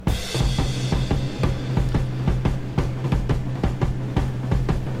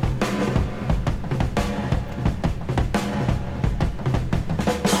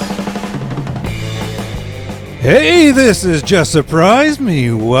Hey, this is Just Surprise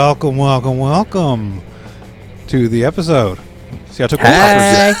Me. Welcome to the episode. See, I took my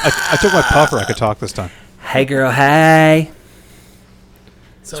puffer. I took my puffer. I could talk this time. Hey, girl. Hey.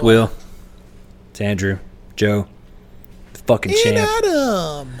 So, It's Will. It's Andrew. Joe. The fucking champ.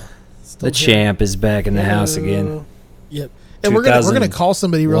 Adam. The champ is back in the house again. Yep. And we're gonna call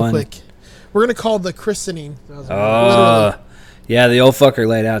somebody real quick. We're gonna call the Christ-ening. Yeah, the old fucker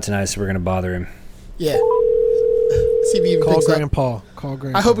laid out tonight, so we're gonna bother him. Yeah. See if he even Call picks Grandpa. up. Call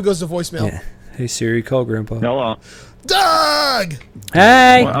Grandpa. I hope it goes to voicemail. Yeah. Hey Siri, call Grandpa. Hello. Doug!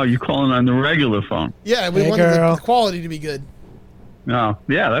 Hey. Wow, you calling on the regular phone? Yeah, we Hey, wanted girl. the quality to be good. Oh,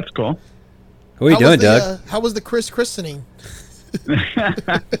 yeah, that's cool. What are you doing, Doug? How was the Christ-ening?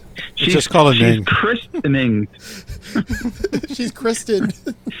 She's just call it she's name. Christ-ening. She's Kristen.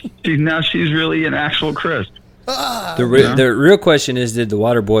 She's really an actual Christ. The real question is, did the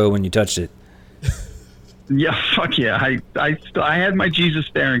water boil when you touched it? Yeah, fuck yeah. I had my Jesus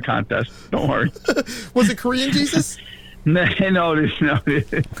staring contest. Don't worry. Was it Korean Jesus? No. He looked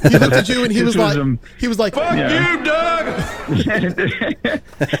at you and he was like, "Fuck you, Doug."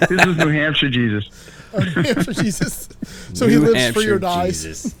 This is New Hampshire Jesus. New Hampshire Jesus. So he lives for your dies.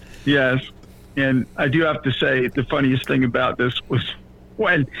 Jesus. Yes, and I do have to say the funniest thing about this was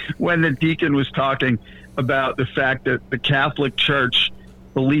when the deacon was talking about the fact that the Catholic Church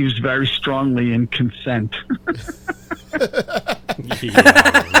believes very strongly in consent. Yeah,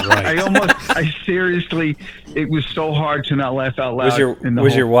 right. I seriously, it was so hard to not laugh out loud.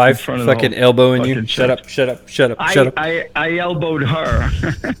 Was your wife fucking elbowing you? Shut up. I elbowed her.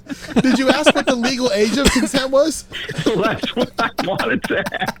 Did you ask what the legal age of consent was? That's what I wanted to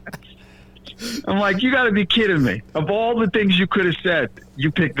ask. I'm like, you got to be kidding me. Of all the things you could have said, you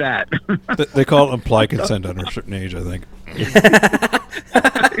picked that. They call it implied consent under a certain age, I think.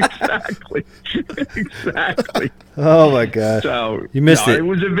 Exactly. Oh my god. So you missed it. It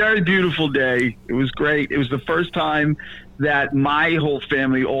was a very beautiful day. It was great. It was the first time that my whole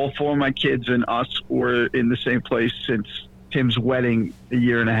family, all four of my kids and us, were in the same place since Tim's wedding a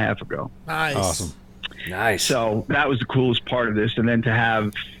year and a half ago. Nice. Awesome. Nice. So that was the coolest part of this. And then to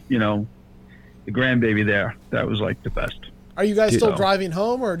have, the grandbaby there, that was like the best. Are you guys still driving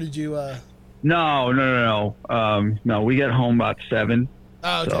home, or did you? No. No, we get home about 7.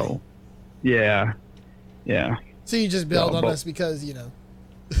 Oh, okay. So, yeah. So you just bailed on but- us because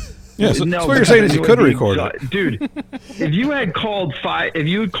Yeah, so No, what you're saying is you could have be- recorded it. Dude, if you had called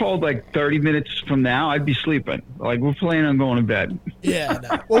like 30 minutes from now, I'd be sleeping. Like, we're planning on going to bed. Yeah.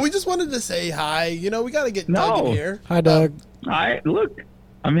 No. Well, we just wanted to say hi. We got to get Doug in here. Hi, Doug.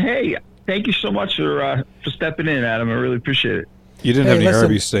 Hey, thank you so much for stepping in, Adam. I really appreciate it. You didn't Hey, have any listen.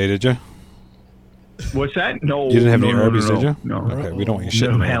 Arby's today, did you? What's that? No. You didn't have any no, Arby's, no, did you? No. Okay, we don't want you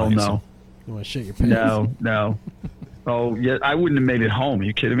shitting. No, hell no. You want to shit your pants? No. Oh, yeah, I wouldn't have made it home. Are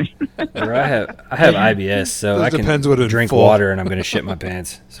you kidding me? Or I have IBS, so It I can depends what it's drink full. water and I'm going to shit my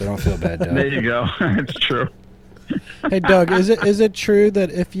pants. So don't feel bad, There Doug. you go. That's true. Hey, Doug, is it true that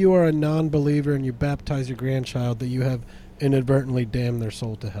if you are a non-believer and you baptize your grandchild, that you have inadvertently damned their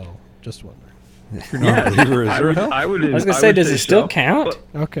soul to hell? Just wondering. If you're not a believer, is there hell? I I was going to say, does it still count?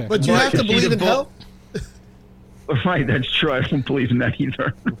 Okay. But you have to believe in hell. Right, that's true. I don't believe in that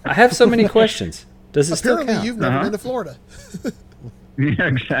either. I have so many questions. Does it still Apparently, count? you've never Uh-huh. been to Florida. Yeah,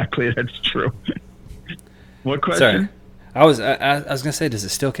 exactly. That's true. What question? Sorry. I was going to say, does it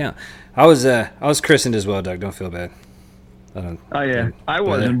still count? I was christened as well, Doug. Don't feel bad. Oh, yeah. I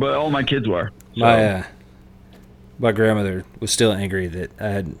wasn't, but all my kids were. So. My grandmother was still angry that I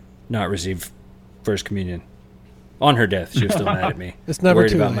had not received First Communion. On her death, she was still mad at me. It's never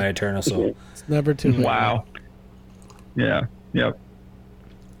worried too about late. my eternal soul. It's never too late. Wow. Yeah. Yep.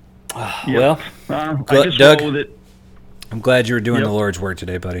 Well, I Gl- just Doug? roll with it. I'm glad you were doing Yep. the Lord's work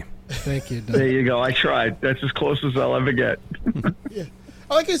today, buddy. Thank you, Doug. There you go. I tried. That's as close as I'll ever get. Yeah.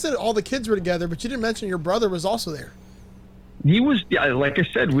 Like I said, all the kids were together, but you didn't mention your brother was also there. He was, like I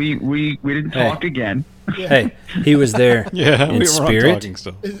said, we didn't Hey. talk again. Hey, he was there Yeah, in we were spirit. on talking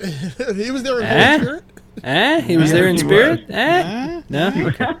still. He was there in Eh? Holy Spirit. He was there in he spirit? was. No?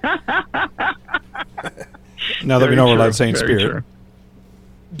 Okay. Now that we Very know we're allowed true, to say in very spirit. true.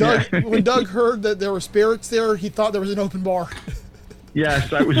 Doug, Yeah. when Doug heard that there were spirits there, he thought there was an open bar.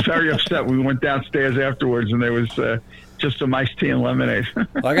 Yes, I was very upset. We went downstairs afterwards, and there was just some iced tea and lemonade.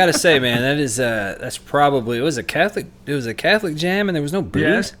 Well, I got to say, man, that's probably it was a Catholic jam and there was no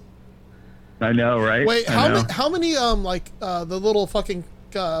booze. I know, right? Wait, I know. how many the little fucking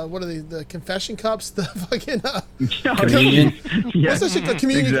what are they? The confession cups, the fucking communion. Yeah, what's that shit? The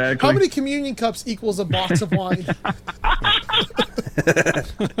communion. exactly. How many communion cups equals a box of wine?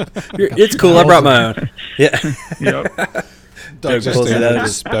 It's cool. I brought my own. Yeah. Yep. Doug just pulls it out of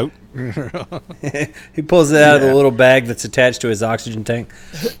his spout. He pulls it out of the little bag that's attached to his oxygen tank.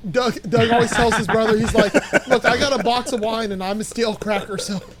 Doug always tells his brother, he's like, "Look, I got a box of wine and I'm a steel cracker,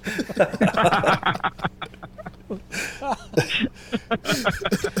 so."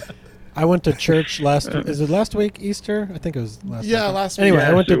 I went to church is it last week, Easter? I think it was last week. Yeah, last week. Anyway, Yes,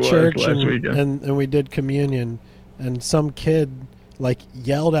 I went to it was church last weekend. and we did communion, and some kid like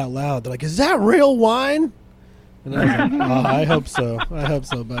yelled out loud. They're like, "Is that real wine?" And I was like, "Oh, I hope so. I hope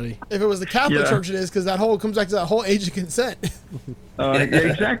so, buddy." If it was the Catholic Yeah. Church, it is, because that whole comes back to that whole age of consent. Yeah,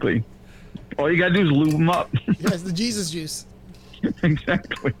 exactly. All you gotta do is lube them up. Yes, the Jesus juice.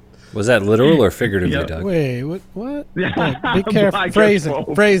 Exactly. Was that literal or figuratively, Yep. Doug? Wait, what? Yeah. Doug, be I careful. guess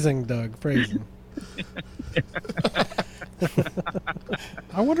both. Phrasing, Doug. Phrasing.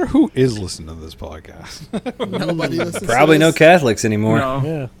 I wonder who is listening to this podcast. Nobody listens. Probably to no this. Catholics anymore. No,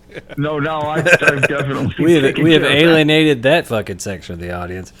 Yeah. no, I've definitely. We taken have care of that. alienated that fucking section of the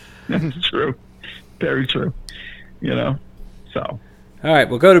audience. That's true. Very true. You know. So. All right,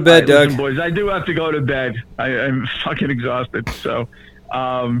 well, go to bed, All right, Doug. listen, boys, I do have to go to bed. I'm fucking exhausted. So,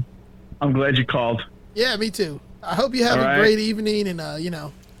 I'm glad you called. Yeah, me too. I hope you have All a right. great evening, and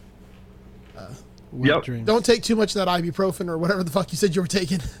Wet Yep. dreams. don't take too much of that ibuprofen or whatever the fuck you said you were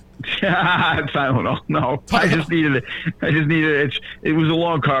taking. I don't know. No, I just needed it. It was a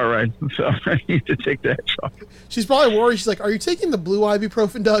long car ride, so I need to take that truck. She's probably worried. She's like, "Are you taking the blue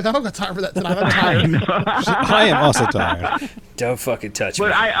ibuprofen, Doug? I don't got time for that tonight. I'm tired." I am also tired. Don't fucking touch me.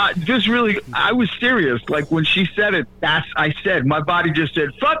 But I just really, I was serious. Like when she said it, I said, my body just said,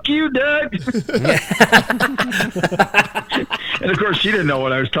 "Fuck you, Doug." And of course, she didn't know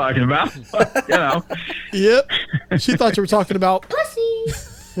what I was talking about. But, you know. Yep. She thought you were talking about pussy.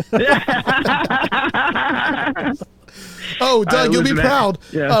 Oh, Doug, you'll be listen, proud.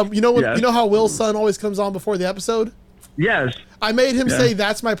 yeah. You know what? Yes. You know how Will's son always comes on before the episode. Yes. I made him Yeah. say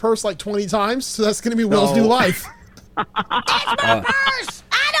 "that's my purse" like 20 times, so that's going to be Will's No. new life.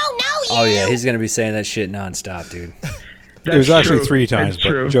 Oh, yeah, he's going to be saying that shit nonstop, dude. It was actually true. 3 times, That's but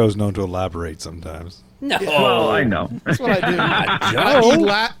true. Joe's known to elaborate sometimes. No. Well, I know. That's what I do.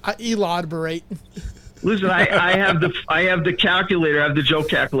 I elaborate. Listen, I have the calculator. I have the Joe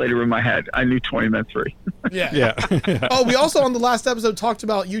calculator in my head. I knew 20 meant 3. Yeah. Yeah. Oh, we also on the last episode talked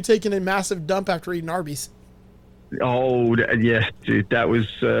about you taking a massive dump after eating Arby's. Oh, yeah, dude, that was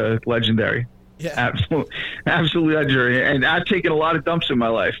legendary. Yeah. Absolutely legendary. And I've taken a lot of dumps in my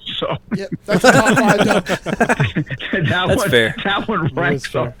life, so Yep. That's a top 5 dump. That's fair. That one ranks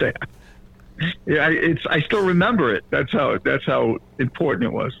fair. up there. Yeah, I still remember it. That's how important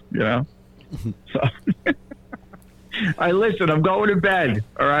it was, you know. So, listen. I'm going to bed.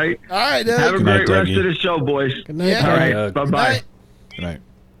 All right. All right, Doug. Have a Good night, great rest Dougie. of the show, boys. Good night. Yeah. All right. Doug. Bye Good bye. night. Good night.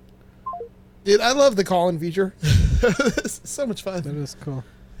 Dude, I love the call-in feature. It's so much fun. That is cool.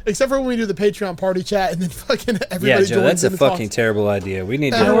 Except for when we do the Patreon party chat and then fucking everybody Yeah, Joe, joins that's a in and fucking talks. terrible idea. We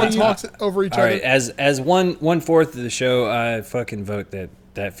need to. Everyone talks over each All other. right, as 1/4 of the show, I fucking vote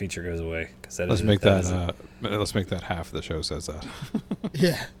that feature goes away. Let's make that. Let's make that half of the show says that.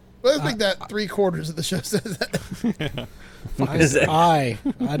 Yeah. Let's make that 3/4 of the show says that. I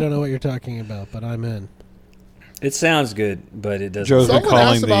don't know what you're talking about, but I'm in. It sounds good, but it doesn't. Joe's been Someone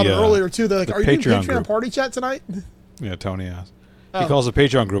calling asked about the it earlier too. They're like, the "Are you doing Patreon Patreon group. party chat tonight?" Yeah, Tony asked. Oh. He calls a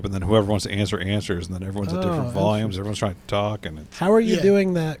Patreon group, and then whoever wants to answer answers, and then everyone's at different Oh, volumes. Everyone's trying to talk, and it's How are you Yeah.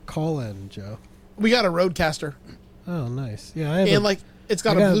 doing that call-in, Joe? We got a Roadcaster, Oh, nice. Yeah, I have and a like it's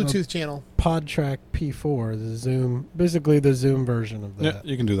got I a got a- Bluetooth channel. PodTrack P4, the Zoom, basically the Zoom version of yeah, that.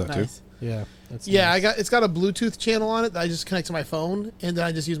 you can do that Nice. Yeah, that's Yeah, nice. it's got a Bluetooth channel on it that I just connect to my phone, and then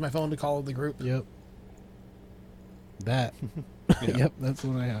I just use my phone to call the group. Yep. That. Yeah. Yep, that's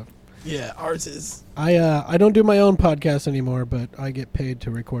what I have. Yeah, ours is. I don't do my own podcast anymore, but I get paid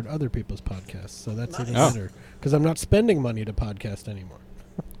to record other people's podcasts, so that's even Nice. better because I'm not spending money to podcast anymore.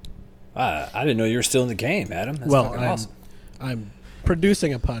 I didn't know you were still in the game, Adam. That's Well, fucking awesome. I'm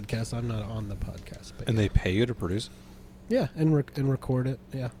producing a podcast. I'm not on the podcast, but and they pay you to produce. yeah, and record it.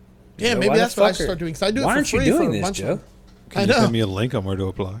 Yeah. Yeah, Joe, maybe why the that's what I fuck should are- start doing. Because I do it Why for aren't you free doing for a this, bunch Joe? of. Can I you know. send me a link on where to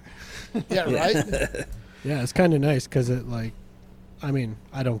apply? Yeah, right. Yeah, it's kind of nice because it I mean,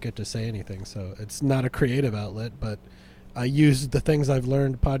 I don't get to say anything, so it's not a creative outlet, but I use the things I've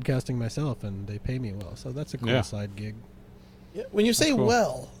learned podcasting myself, and they pay me well, so that's a cool Yeah. side gig. Yeah, when you say Cool.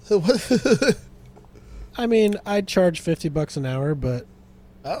 well, I mean, I'd charge $50 an hour, but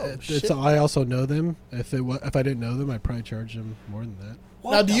oh shit. I also know them. If I didn't know them, I'd probably charge them more than that.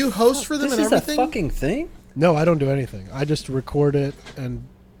 Now, do you host for them This and is a everything? fucking thing? No, I don't do anything. I just record it and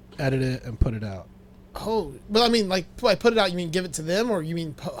edit it and put it out. Oh, but I mean, like, by put it out, you mean give it to them, or you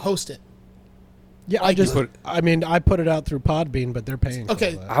mean host it? Yeah, Like, I put it out through Podbean, but they're paying for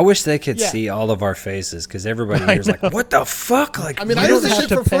Okay. all that. I wish they could Yeah. see all of our faces because everybody here's like, "What the fuck?" Like, I mean, You I do don't this have shit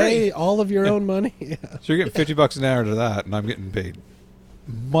to for pay free. all of your own money. Yeah. So you're getting $50 an hour to that, and I'm getting paid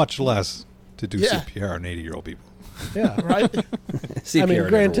much less to do Yeah. CPR on 80-year-old people. Yeah. Right? CPR I mean, never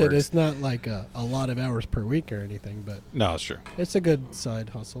granted, works. it's not like a lot of hours per week or anything, but No, it's true. it's a good side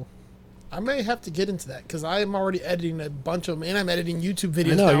hustle. I may have to get into that because I am already editing a bunch of them, and I'm editing YouTube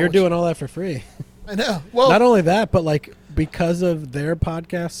videos. I know now, you're which- doing all that for free. I know. Well, Not only that, but like because of their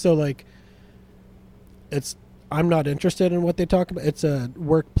podcast, so like I'm not interested in what they talk about. It's a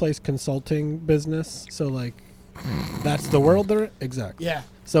workplace consulting business, so like that's the world they're in. Exactly. yeah,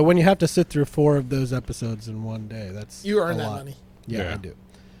 So when you have to sit through 4 of those episodes in one day, that's you earn a that lot. money. Yeah, Yeah. I do.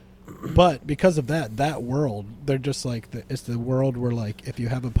 But because of that world, they're just like it's the world where like if you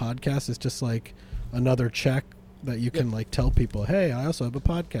have a podcast, it's just like another check that you can like tell people, hey, I also have a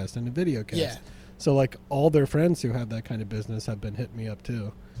podcast and a video cast. Yeah. So like all their friends who have that kind of business have been hitting me up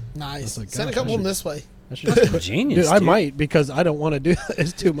too. Nice. like, Send a gosh, couple I of them should- this way. I should just quit. Genius, Dude, I dude. might because I don't want to do that.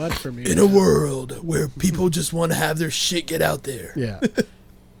 It's too much for me. In a world where people just want to have their shit get out there, Yeah.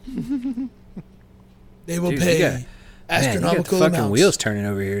 they will Dude, pay you got the astronomical fucking amounts. wheels turning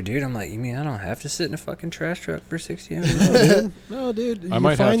over here, dude. I'm like, you mean I don't have to sit in a fucking trash truck for 60 hours? No, dude. I You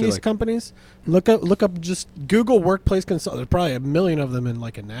might have find to, these like- companies. Look up. Just Google workplace consult. There's probably a million of them in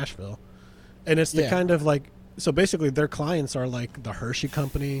Nashville, and it's the Yeah. kind of like. So basically, their clients are like the Hershey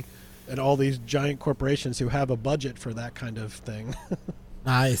Company, and all these giant corporations who have a budget for that kind of thing.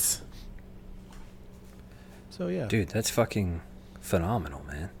 Nice. So yeah, Dude, that's fucking phenomenal,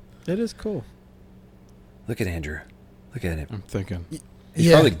 man. it is cool. Look at Andrew. Look at him. I'm thinking. He's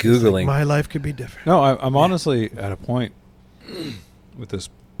Yeah. probably Googling. My life could be different. No, I'm honestly at a point with this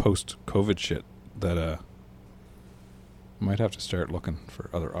post-COVID shit that I might have to start looking for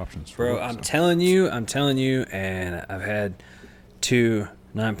other options. For Bro, work, I'm so. telling you, and I've had 2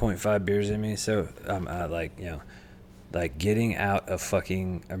 9.5 beers in me, so I'm like getting out of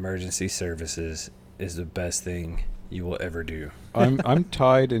fucking emergency services is the best thing you will ever do. I'm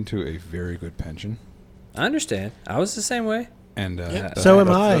tied into a very good pension, I understand. I was the same way. and So am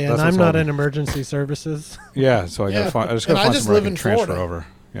I, that's and what's I'm not holding- in emergency services. Yeah, so I Yeah. gotta find. I just And gotta I find just somewhere I live can in transfer Florida. over.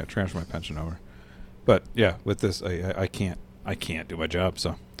 Yeah, transfer my pension over. But yeah, with this, I can't do my job.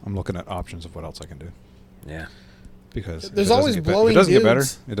 So I'm looking at options of what else I can do Yeah. because if There's it doesn't always get if blowing it doesn't get better,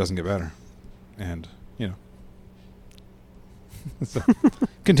 dudes. it doesn't get better, and you know. So,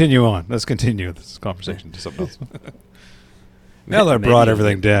 continue on. Let's continue this conversation to something else. Now that I brought Maybe-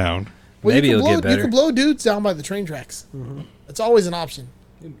 everything down, Well, Maybe you can it'll blow, get better. You can blow dudes down by the train tracks. It's always an option.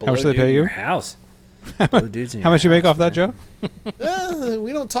 How much do they pay you? Your house. Blow dudes in how your much you make house, off that, man. Joe?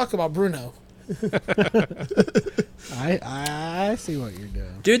 We don't talk about Bruno. I see what you're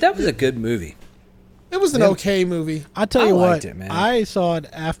doing. Dude, that was a good movie. It was an okay movie. I'll tell I you liked what, it, man. I saw it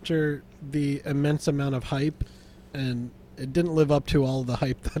after the immense amount of hype, and it didn't live up to all the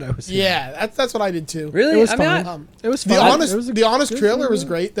hype that I was seeing. Yeah, that's what I did too. Really? It was I mean, fine. It was The fine. honest, It was a the honest good trailer was movie.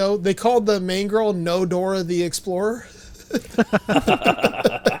 great though. They called the main girl No Dora the Explorer,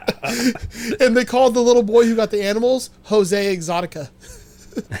 and they called the little boy who got the animals Jose Exotica.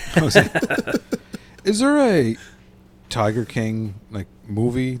 Is there a Tiger King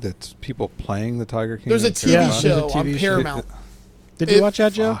movie that's people playing the Tiger King? There's a and TV care about it? show There's a on TV show. Paramount. Did you watch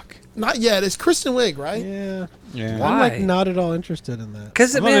that, Joe? Fuck. Not yet. It's Kristen Wiig, right? Yeah. Yeah. Why? I'm like not at all interested in that.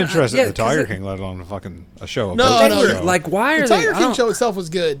 Because I'm not interested in the Tiger King, let alone a show. No, about no, the no. show. Like, why The are they? Tiger I King don't- show itself was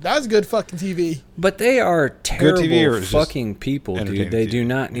good. That was good fucking TV. But they are terrible TV or is just fucking people, dude. entertaining They TV? do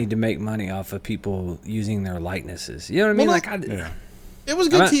not need to make money off of people using their likenesses. You know what I mean? Well, Like, Yeah. It was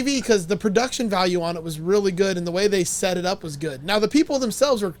good I'm not- TV because the production value on it was really good, and the way they set it up was good. Now the people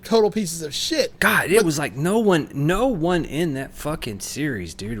themselves were total pieces of shit. God, it was like no one in that fucking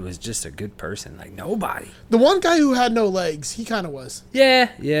series, dude, was just a good person. Like nobody. The one guy who had no legs, he kind of was. Yeah,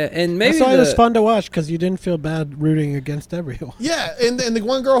 and maybe That's why it was fun to watch because you didn't feel bad rooting against everyone. Yeah, and the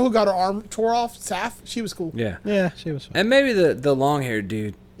one girl who got her arm tore off, Saf, she was cool. Yeah, Yeah, she was fun. and maybe the long haired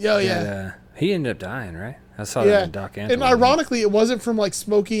dude. Yeah, yeah. that, he ended up dying, right? I saw that Yeah, in Doc Antle. and ironically, it wasn't from like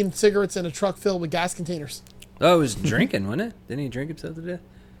smoking cigarettes in a truck filled with gas containers. Oh, it was drinking, wasn't it? Didn't he drink himself to death?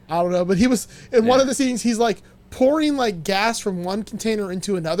 I don't know, but he was in one Yeah. of the scenes. He's like pouring like gas from one container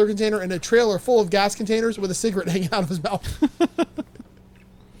into another container in a trailer full of gas containers with a cigarette hanging out of his mouth.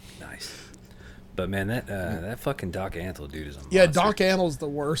 Nice. But man, that fucking Doc Antle dude is a monster. Yeah, Doc Antle's the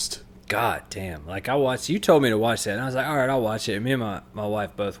worst. God damn. Like, you told me to watch that, and I was like, all right, I'll watch it. And me and my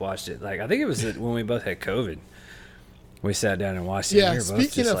wife both watched it. Like, I think it was when we both had COVID. We sat down and watched it. Yeah, and we were both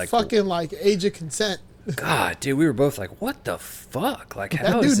speaking just of like, fucking, like, age of consent. God, dude, we were both like, what the fuck? Like, That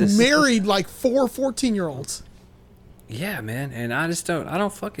how is dude this? married, like, 4 14-year-olds. Yeah, man. And I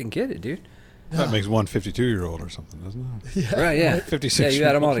don't fucking get it, dude. That makes one 52-year-old or something, doesn't it? Yeah. Right, yeah. 56. Yeah, you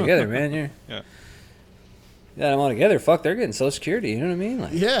got them all together, man. You Yeah. got them all together. Fuck, they're getting Social Security. You know what I mean?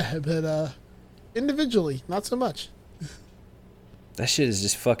 Like, Yeah, but individually, not so much. that shit is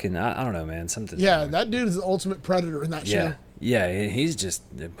just fucking, I don't know, man. Something. Yeah, that dude is the ultimate predator in that Yeah. show. Yeah, he's just.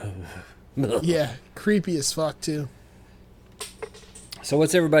 Yeah, creepy as fuck, too. So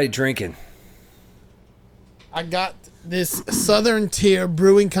what's everybody drinking? I got this Southern Tier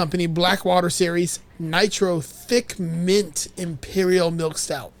Brewing Company Blackwater Series Nitro Thick Mint Imperial Milk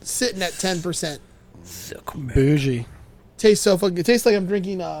Stout, sitting at 10%. Bougie. Tastes so fucking good. Tastes like I'm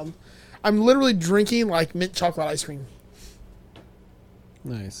drinking, I'm literally drinking like mint chocolate ice cream.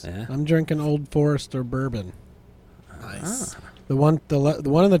 Nice. Yeah. I'm drinking Old Forester bourbon. Nice. The one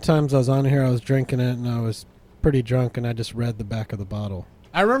of the times I was on here, I was drinking it and I was pretty drunk, and I just read the back of the bottle.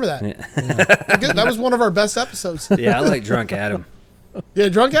 I remember that. Yeah, Good. That was one of our best episodes. yeah, I like Drunk Adam. Yeah,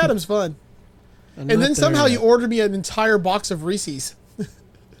 Drunk Adam's fun. I'm And not then there somehow yet. you ordered me an entire box of Reese's.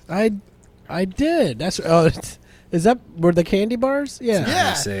 I did. That's is that were the candy bars? Yeah.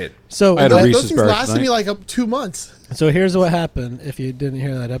 Yeah. Say it. So I had a Those Reese's things bar lasted tonight. me like 2 months. So here's what happened. If you didn't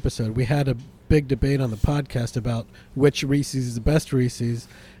hear that episode, we had a big debate on the podcast about which Reese's is the best Reese's,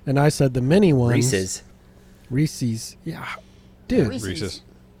 and I said the mini ones. Reese's. Yeah, dude. Reese's.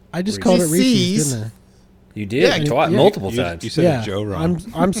 I just called it Reese's, didn't I? You did Yeah, multiple You times said Yeah. Joe wrong.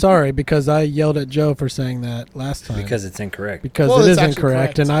 I'm sorry because I yelled at Joe for saying that last time because it's incorrect. because Well, it it's is actually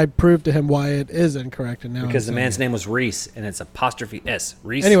incorrect, correct. and I proved to him why it is incorrect, and now Because I'm the man's saying name was Reese, and it's apostrophe S.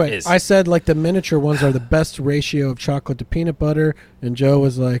 Reese it. Anyway, is. I said like the miniature ones are the best ratio of chocolate to peanut butter, and Joe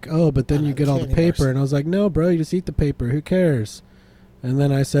was like, "Oh, but then you the get all the candy paper," bars. and I was like, "No, bro, you just eat the paper. Who cares?" And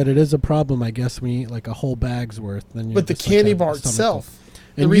then I said, "It is a problem, I guess, when you eat like a whole bag's worth." Then you But the just, like, candy have bar a stomach itself. full.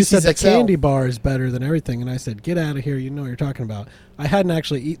 The And you said Reese's the XL. candy bar is better than everything, and I said, "Get out of here! You know what you're talking about." I hadn't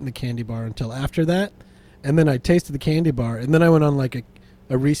actually eaten the candy bar until after that, and then I tasted the candy bar, and then I went on like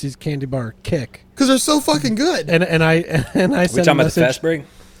a Reese's candy bar kick, Because they're so fucking good. and I we sent talking a about the message. fast break?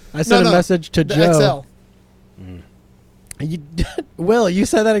 I sent a message to the Joe. XL. You, Will, you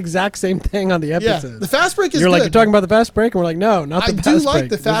said that exact same thing on the Yeah, episode. the fast break is You're good. like, you're talking about the fast break, and we're like, no, not the I fast do break. like the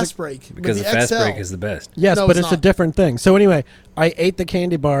There's fast a- break. Because the but fast XL, break is the best. Yes, No, but it's it's a not. different thing. So anyway, I ate the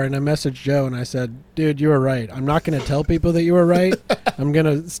candy bar, and I messaged Joe, and I said, dude, you were right. I'm not going to tell people that you were right. I'm going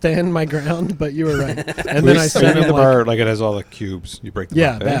to stand my ground, but you were right. And then I Reese's sent him the like, bar like it has all the cubes. You break the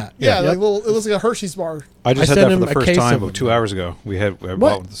yeah, bar, eh? that. Yeah, Yep. like little. It looks like a Hershey's bar. I just I had sent that for him the a first case time of them. 2 hours ago. I What?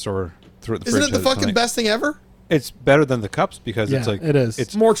 bought at the store. Threw it in the Isn't fridge. it the had fucking tonight. best thing ever? It's better than the cups because Yeah, it's like it is.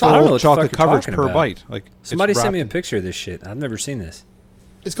 It's More full I don't know what the fuck chocolate you're coverage talking per about. bite. Like it's Somebody send wrapped- me a picture of this shit. I've never seen this.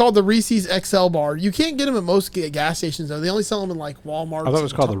 It's called the Reese's XL bar. You can't get them at most gas stations though. They only sell them in like Walmart. I thought it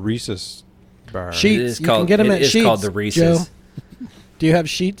was called the Reese's bar. Sheets. It is You called, can get them it at is Sheets, called the Reese's. Joe. Do you have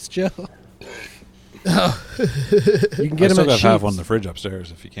Sheets, Joe? You can I get them still at got Sheets. have one in the fridge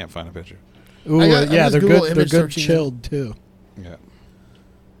upstairs if you can't find a picture. Ooh, I got- I'm yeah, just they're Google good. They're image good searching chilled too. Yeah.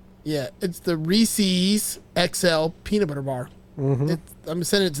 Yeah, it's the Reese's XL peanut butter bar. Mhm. I'm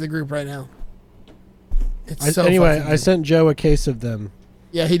sending it to the group right now. It's so Anyway, fucking I good. sent Joe a case of them.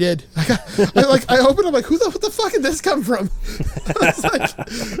 Yeah, he did. I opened. I'm like, what the fuck did this come from? I was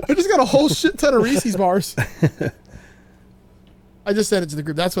like, I just got a whole shit ton of Reese's bars. I just sent it to the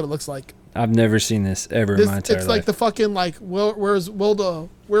group. That's what it looks like. I've never seen this ever in my entire It's life. like the fucking like, where's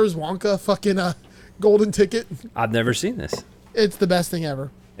Wonka fucking golden ticket? I've never seen this. It's the best thing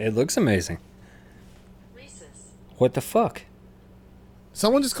ever. It looks amazing. What the fuck?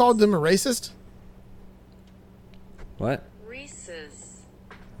 Someone just called them a racist. What? Reese's.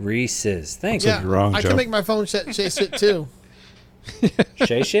 Reese's. Thanks. Yeah, you're wrong, I Joe. can make my phone say shit too.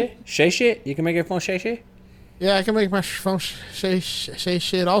 Shay shit? Shay shit? You can make your phone shay shit? Yeah, I can make my phone say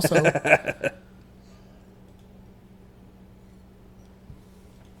shit also.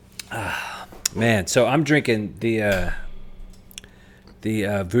 Man, so I'm drinking the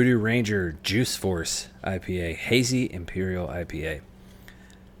Voodoo Ranger Juice Force IPA, Hazy Imperial IPA.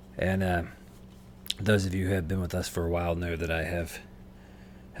 And those of you who have been with us for a while know that I have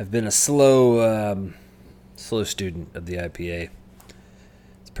been a slow student of the IPA.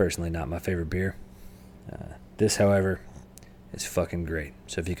 It's personally not my favorite beer. This, however, is fucking great.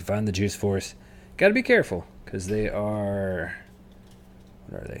 So if you can find the Juice Force, gotta be careful because they are,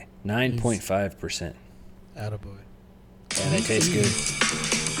 what are they? 9.5%. Attaboy. And they taste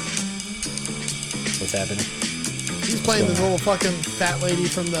good. What's happening? He's playing this little fucking fat lady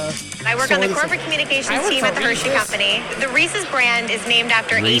from the... I work on the corporate communications team at the Hershey Company. The Reese's brand is named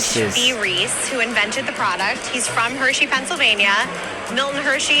after H.B. Reese, who invented the product. He's from Hershey, Pennsylvania. Milton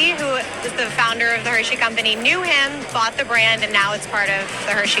Hershey, who is the founder of the Hershey Company, knew him, bought the brand, and now it's part of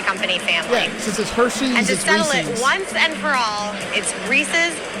the Hershey Company family. Yeah, since it's Hershey's, and to it's settle Reese's. it once and for all, it's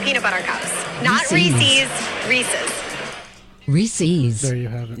Reese's Peanut Butter Cups. Not Reese's, Reese's. Reese's. There you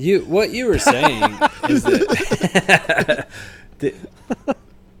have it. What you were saying is that...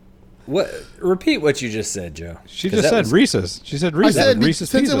 Repeat what you just said, Joe. She just said Reese's. She said Reese's. I said Reese's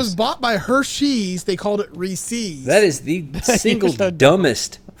since Pieces. it was bought by Hershey's, they called it Reese's. That is the single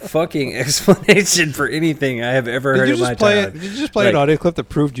dumbest fucking explanation for anything I have ever heard in my time. Did you just play an audio clip that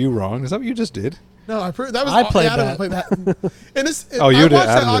proved you wrong? Is that what you just did? No, I played that. that. Played that. And it's, Oh, you I did? watched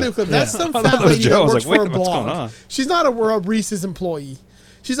that I audio did. clip. That's some I thought fat that was lady Joe. that I was works like, for a wait, what's going blog. on? She's not a Reese's employee.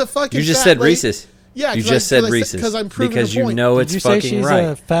 She's a fucking. You just fat said lady. Reese's. Yeah, You just said Reese's. because I'm proving because a you point. know Did it's you say fucking she's right.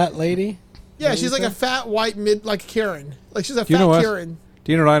 a fat lady? Yeah, she's like a fat white like Karen. Like she's a Do you know fat what? Karen.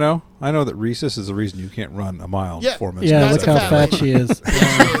 Do you know what I know? I know that Reese's is the reason you can't run a mile in 4 minutes. Yeah, That's look a how fat fat she is.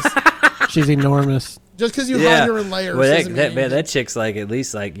 She's enormous. Just because you hide her in layers. Well, doesn't mean man, that chick's like at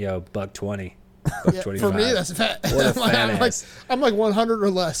least like $120, yeah, $125. for me, that's a fat. What a fat ass. I'm like 100 or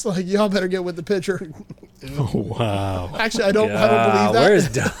less. Like y'all better get with the picture. Oh, wow. Actually, I don't believe that. Where's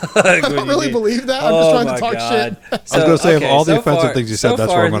Doug? I don't really believe that. I'm just trying to talk shit. I was going to say, of all the offensive things you said,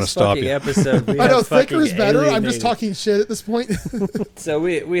 that's where I'm going to stop you. Episode, I know thicker is better. I'm just talking shit at this point. So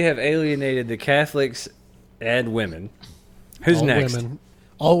we have alienated the Catholics and women. Who's All next? Women.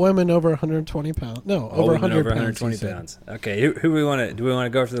 All women over 120 pounds. No, All over women 100 over pounds. 120 pounds. Okay, who we want to? Do we want to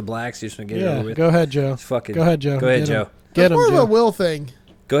go for the blacks? You just want to get it over Yeah, with? go ahead, Joe. Fucking Go ahead, Joe. Go ahead, Get 'em. Joe. Get It's him, more of a Joe. will thing.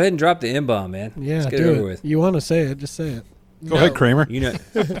 Go ahead and drop the M-bomb, man. Yeah, Let's get do it over it. with. You want to say it? Just say it. Go ahead, Kramer. You know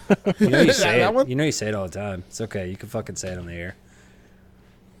you say That it. one? You know you say it all the time. It's okay. You can fucking say it on the air.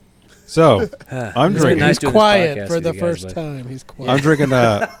 So, I'm It's been drinking. nice He's doing this quiet podcast for with the you guys, first but- time. He's quiet. I'm drinking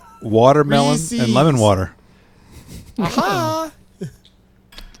watermelon Reese's. and lemon water. Aha!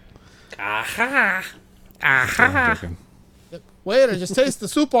 Aha! That's what I'm drinking. Waiter, just taste the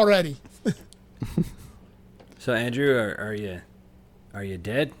soup already. So Andrew, are you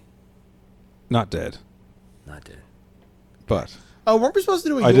dead? Not dead, Not dead. but Weren't we supposed to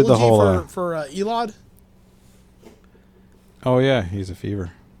do a I did the eulogy whole, for Elod? oh yeah, he's a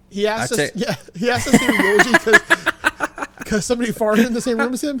fever. He asked I'd us. say- Yeah, he asked us to do a eulogy because somebody farted in the same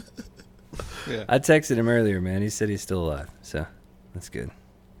room as him. I texted him earlier, man. He said he's still alive, so that's good.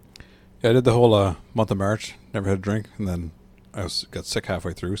 Yeah, I did the whole month of March. Never had a drink, and then got sick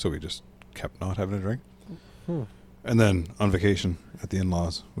halfway through, so we just kept not having a drink. And then on vacation at the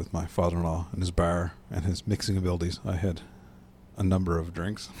in-laws with my father-in-law and his bar and his mixing abilities, I had a number of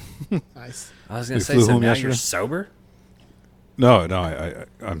drinks. Nice. I was We gonna say, flew so home now yesterday. you're sober? No,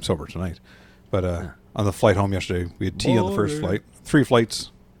 I'm sober tonight. But on the flight home yesterday, we had tea on the first flight. 3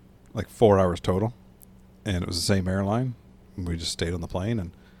 flights, like 4 hours total, and it was the same airline. And we just stayed on the plane,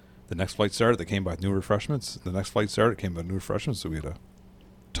 and the next flight started. They came by with new refreshments. The next flight started. Came by with new refreshments. So we had a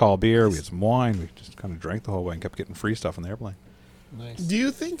tall beer. We had some wine. We just kind of drank the whole way and kept getting free stuff on the airplane. Nice. Do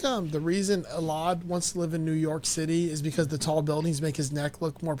you think the reason Elad wants to live in New York City is because the tall buildings make his neck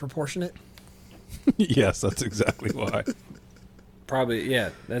look more proportionate? Yes, that's exactly why. Probably,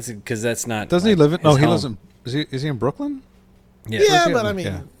 yeah. That's because that's not. Doesn't he like, live in? No, his he home. lives in. Is he in Brooklyn? Yeah, Yeah, he but live? I mean,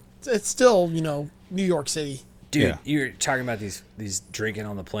 Yeah. it's still New York City. dude. Yeah. You're talking about these drinking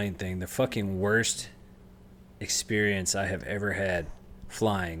on the plane thing. The fucking worst experience I have ever had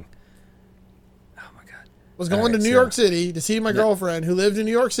flying. Oh my god. Was All going right, to New so- York City to see my girlfriend who lived in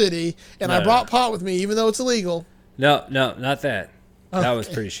New York City, and No, I no, brought no. pot with me, even though it's illegal. No, not that. That was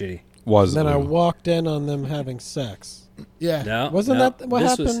pretty shitty. Was Then I illegal. walked in on them having sex. Yeah. No, Wasn't no. that what This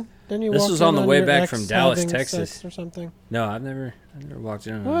happened? was- Then you this walked was in on the way your back ex from Dallas, having Texas. sex or something. No, I've never walked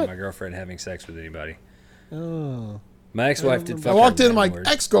in on What? my girlfriend having sex with anybody. Oh, My ex-wife did fuck I walked our in my landlord.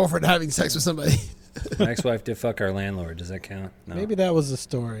 ex-girlfriend having sex with somebody. My ex-wife did fuck our landlord. Does that count? No. maybe that was the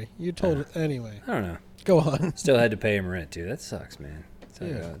story. You told it anyway. I don't know. Go on. Still had to pay him rent too. That sucks, man. So,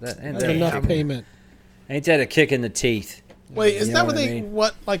 Yeah. that ain't That's that enough payment. Ain't that a kick in the teeth? Wait, isn't You that know what what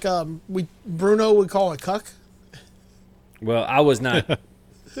I they mean? Bruno would call a cuck? Well, I was not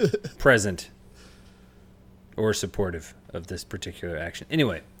present or supportive of this particular action.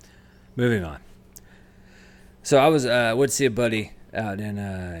 Anyway, moving on. So I was went to see a buddy out in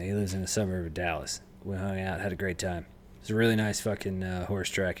he lives in a suburb of Dallas. We hung out, had a great time. It's a really nice fucking horse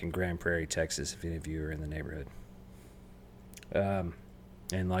track in Grand Prairie, Texas. If any of you are in the neighborhood, and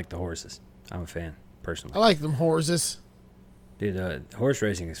like the horses, I'm a fan personally. I like them horses. Dude, horse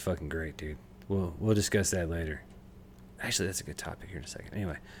racing is fucking great, dude. we'll discuss that later. Actually, that's a good topic here in a second.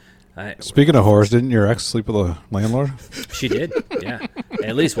 Anyway, Speaking of whores, didn't your ex sleep with a landlord? she did. Yeah,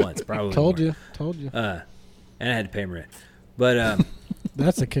 at least once, probably. Told more. you. And I had to pay him rent. But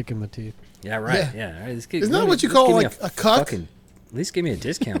That's a kick in the teeth. yeah, right. Yeah, all right, Isn't that what you call like a cuck? At least give me a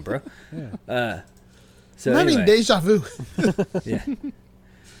discount, bro. Yeah. So I'm having anyway, deja vu. yeah.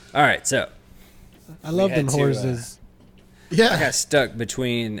 All right, so I love them had to, horses. I Yeah. got stuck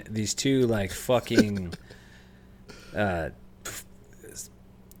between these two like fucking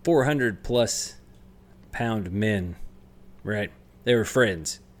 400 plus pound men, right? They were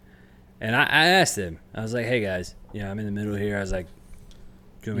friends. And I asked them, I was like, hey guys, you know, I'm in the middle here. I was like,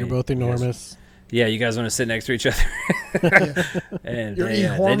 You're both enormous. yeah, you guys want to sit next to each other? And You're they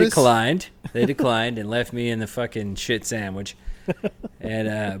enormous? declined. They declined and left me in the fucking shit sandwich.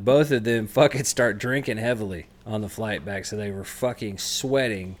 And both of them fucking start drinking heavily on the flight back, so they were fucking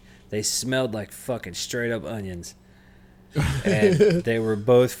sweating. They smelled like fucking straight up onions. And they were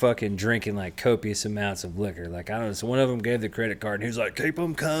both fucking drinking like copious amounts of liquor. Like, I don't know, so one of them gave the credit card and he was like, keep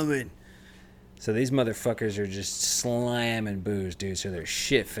them coming. So these motherfuckers are just slamming booze, dude. So they're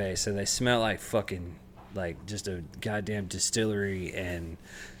shit faced. So they smell like fucking, like just a goddamn distillery and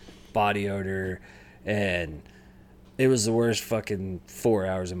body odor. And it was the worst fucking 4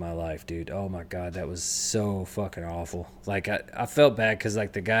 hours of my life, dude. Oh my God, that was so fucking awful. Like, I felt bad because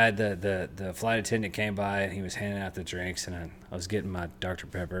like the guy, the flight attendant came by and he was handing out the drinks and I was getting my Dr.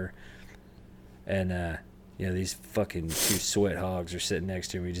 Pepper. And, you know, these fucking two sweat hogs are sitting next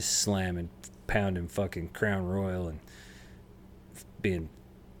to me just slamming, pounding fucking Crown Royal and being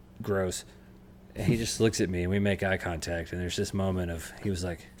gross. And he just looks at me and we make eye contact and there's this moment of, he was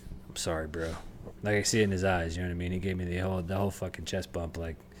like, I'm sorry, bro. Like, I see it in his eyes, you know what I mean? He gave me the whole fucking chest bump,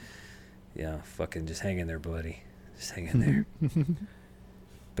 like, you know, fucking just hang in there, buddy. Just hang in there.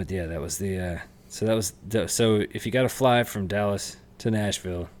 But yeah, that was so if you got to fly from Dallas to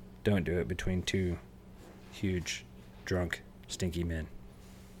Nashville, don't do it between two huge, drunk, stinky men.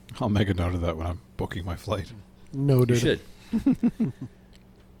 I'll make a note of that when I'm booking my flight. Noted. You should.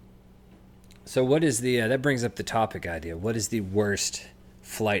 So what is that brings up the topic idea. What is the worst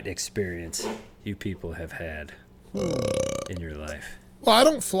flight experience you people have had in your life? Well, I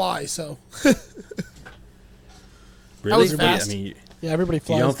don't fly, so. Really? was fast. I mean, Yeah, everybody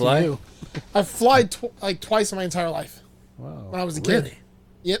flies don't to fly? you. I've flied like twice in my entire life Wow. when I was a kid. really?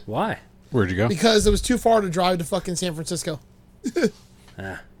 Yep. Why? Where'd you go? Because it was too far to drive to fucking San Francisco,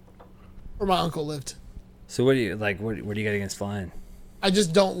 Ah. where my uncle lived. So what do you like? What do you got against flying? I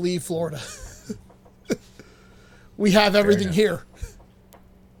just don't leave Florida. We have everything enough. here.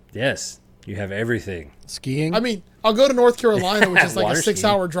 Yes, you have everything. Skiing? I mean, I'll go to North Carolina, which is like a Water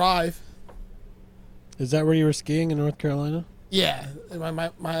 6-hour drive. Is that where you were skiing in North Carolina? Yeah, my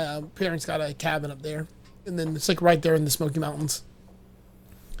parents got a cabin up there, and then it's like right there in the Smoky Mountains.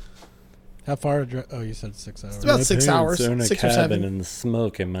 How far? Oh, you said 6 hours. It's about 6 hours, They're in a 6 or cabin 7. in the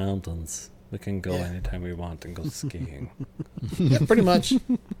Smoky Mountains. We can go Yeah. anytime we want and go skiing. Yeah, pretty much.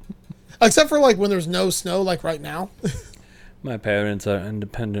 Except for like when there's no snow, like right now. My parents are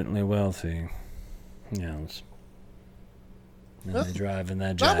independently wealthy. Yes. And Well, they drive in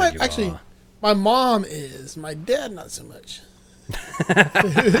that That Jaguar. might actually. My mom is. My dad, not so much.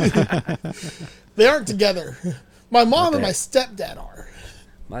 They aren't together. My mom and my stepdad are.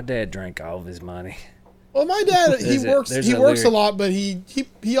 My dad drank all of his money. Well, my dad he works there's he a works a lyric- lot, but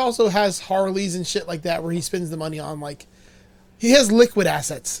he also has Harleys and shit like that where he spends the money on like he has liquid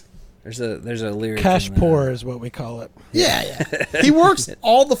assets. There's a lyric. Cash in the- poor is what we call it. Yeah. He works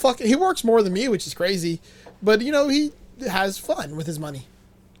he works more than me, which is crazy. But you know, he has fun with his money.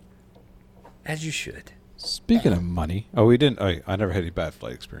 As you should. Speaking of money, we didn't. I never had any bad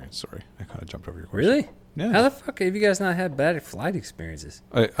flight experience. Sorry, I kind of jumped over your question. Really? Yeah. How the fuck have you guys not had bad flight experiences?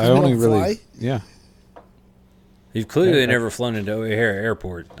 I we only don't really. fly? Yeah. You've clearly never flown into O'Hare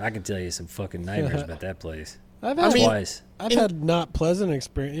Airport. I can tell you some fucking nightmares about that place. I've I had, mean- Twice. I've had not pleasant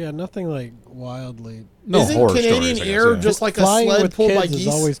experience. Yeah, nothing like wildly. No Isn't horror Canadian stories, I guess, Air yeah. just like a Flying sled with pulled kids by is geese?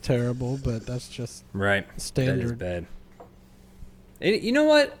 always terrible, but that's just Right. standard. That is bad. And you know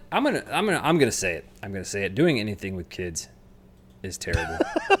what? I'm gonna say it. I'm gonna say it. Doing anything with kids is terrible.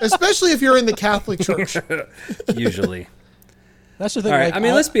 Especially if you're in the Catholic Church. Usually. That's the thing. All right. like, I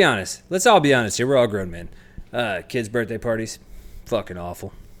mean, let's be honest. Let's all be honest here. We're all grown men. Kids' birthday parties, fucking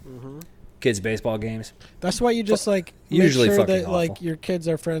awful. Kids' baseball games. That's why you just like Usually make sure fucking that like awful. your kids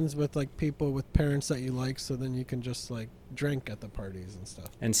are friends with like people with parents that you like, so then you can just like drink at the parties and stuff.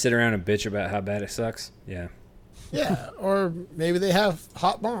 And sit around and bitch about how bad it sucks. Yeah. Yeah, or maybe they have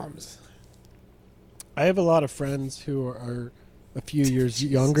hot bombs. I have a lot of friends who are a few years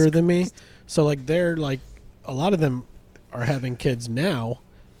younger than me, So like they're like a lot of them are having kids now,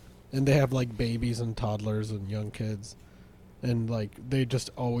 and they have like babies and toddlers and young kids, and like they just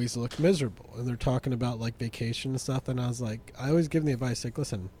always look miserable, and they're talking about like vacation and stuff. And I was like, I always give them the advice like,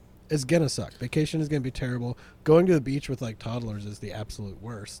 listen, it's gonna suck. Vacation is gonna be terrible. Going to the beach with like toddlers is the absolute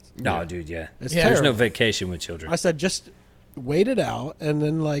worst. No, dude, yeah. It's There's terrible. no vacation with children. I said just wait it out, and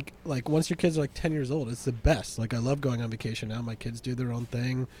then like once your kids are like 10 years old, it's the best. Like I love going on vacation now. My kids do their own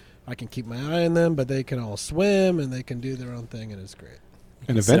thing. I can keep my eye on them, but they can all swim and they can do their own thing, and it's great. And Sit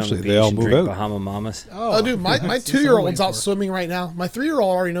on the eventually beach they all and move drink out. Bahama Mamas. Oh, dude, my that's what I'm 2-year-old's waiting out for. swimming right now. My 3-year-old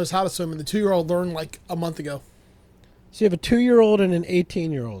already knows how to swim, and the 2-year-old learned like a month ago. So you have a 2-year-old and an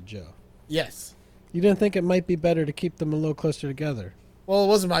 18-year-old, Joe. Yes. You didn't think it might be better to keep them a little closer together? Well, it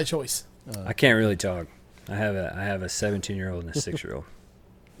wasn't my choice. I can't really talk. I have a 17-year-old and a 6-year-old.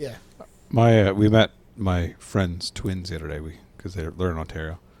 Yeah. We met my friend's twins the other day. Because they're in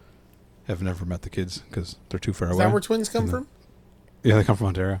Ontario. Have never met the kids because they're too far Is away. that where twins come from? Yeah, they come from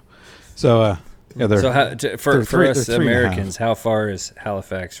Ontario. So yeah, they're So for they're three- us they're 3.5. Americans, how far is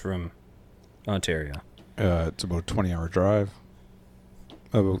Halifax from Ontario? It's about a 20-hour drive.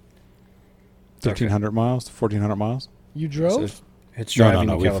 About 1,300 miles to 1,400 miles. You So drove? it's driving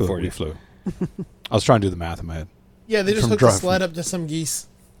no, to we California. flew. I was trying to do the math in my head. Yeah, they just From hooked a driving. sled up to some geese.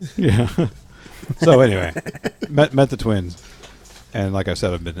 Yeah. So anyway, met the twins, and like I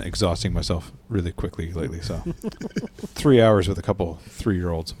said, I've been exhausting myself really quickly lately. So 3 hours with a couple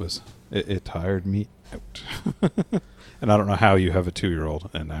 3-year-olds it tired me out. And I don't know how you have a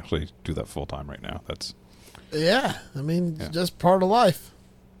 2-year-old and actually do that full time right now. That's Yeah, I mean, Yeah. just part of life.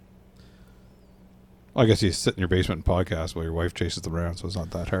 I guess you sit in your basement and podcast while your wife chases them around, so it's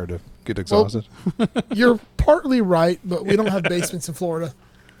not that hard to get exhausted. You're partly right, but we don't have basements in Florida.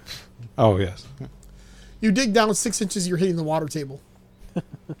 Oh yes, You dig down 6 inches, you're hitting the water table.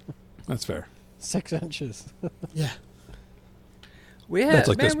 that's fair. 6 inches. Yeah. We have, That's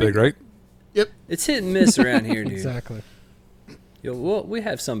like this big, right? Yep. It's hit and miss around here, dude. Exactly. Well, we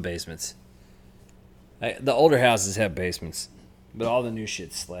have some basements. The older houses have basements, but all the new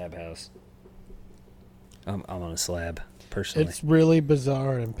shit's slab house. I'm on a slab, personally. It's really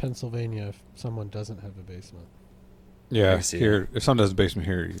bizarre in Pennsylvania if someone doesn't have a basement. Yeah. I see Here, if someone has a basement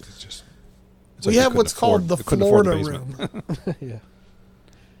here, it's just. It's We like they have couldn't what's called afford- the they couldn't afford Florida basement. room. Yeah.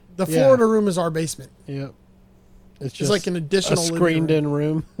 The Yeah. Florida room is our basement. Yep. It's just like an a additional living screened-in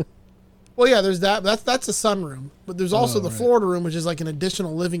room. room. Well, yeah, there's that. That's a sunroom, but there's also the right. Florida room, which is like an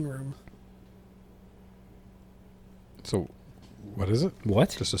additional living room. So, what is it?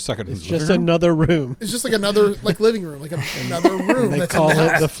 What? Just a second. It's living just room? another room. It's just like another like living room, like another room. They that's call in the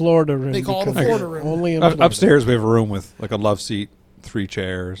it house. the Florida room. They call it the because Florida it's room. Only in Florida. Upstairs we have a room with like a love seat, 3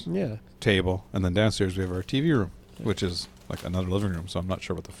 chairs, Yeah. table, and then downstairs we have our TV room, which is like another living room. So I'm not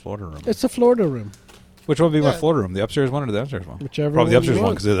sure what the Florida room is. It's a Florida room. Which one would be my Yeah. Florida room? The upstairs one or the downstairs one? Whichever Probably the one you upstairs one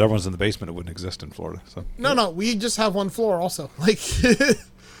want. because everyone's in the basement. It wouldn't exist in Florida. So No, we just have one floor. Also, like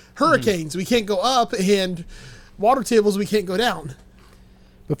hurricanes, we can't go up, and water tables, we can't go down.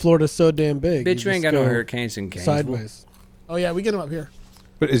 But Florida's so damn big. Bitch, you ain't got just no go hurricanes in Gainesville. sideways. Oh yeah, we get them up here.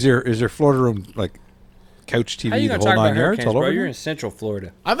 But is your Florida room like couch TV, How you the gonna whole talk about 9 yards hurricanes, all bro? over? You're there? in Central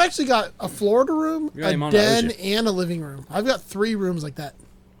Florida. I've actually got a Florida room, You're not even a on the den, ocean. and a living room. I've got 3 rooms like that.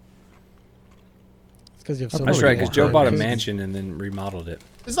 It's because you have so That's many right, because Joe bought a kids. mansion and then remodeled it.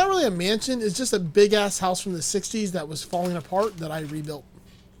 It's not really a mansion. It's just a big ass house from the '60s that was falling apart that I rebuilt.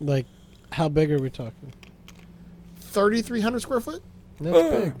 Like, how big are we talking? 3,300 square foot That's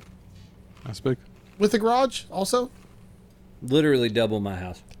big. That's big. with a garage. Also, Literally double my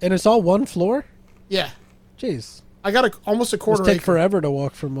house. And it's all one floor? yeah, Jeez. I got almost a Must quarter take acre. forever to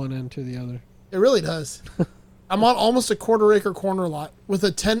walk from one end to the other. It really does. I'm on almost a quarter acre corner lot with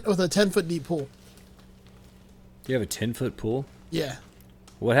a 10-foot deep pool. You have a 10-foot pool? Yeah.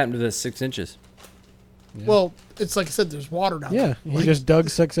 What happened to the 6 inches? Well, it's like I said, there's water down Yeah, there. he Like, just dug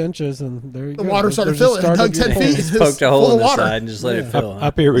 6 inches and there you the go. water started There's the filling. I start dug of your 10 pool. feet. Just It's poked a full hole of in the water. side and just let it fill. Huh?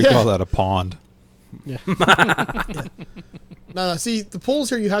 Up here we Yeah. call that a pond. No, see, the pools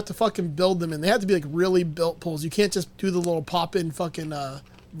here, you have to fucking build them, and they have to be like really built pools. You can't just do the little pop-in fucking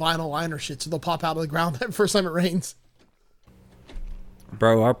vinyl liner shit, so they'll pop out of the ground the first time it rains.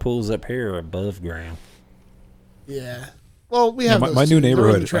 Bro, our pools up here are above ground. Yeah. Well, we have my- those my too. new They're in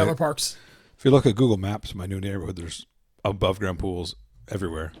neighborhood, the trailer I- parks. If you look at Google Maps, my new neighborhood, there's above ground pools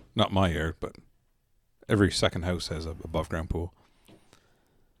everywhere. Not my yard, but every second house has a above ground pool.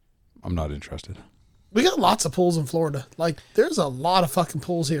 I'm not interested. We got lots of pools in Florida. Like, there's a lot of fucking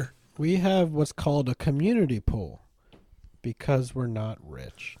pools here. We have what's called a community pool because we're not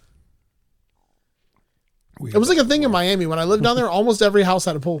rich. It was like a thing in Miami. When I lived down there, almost every house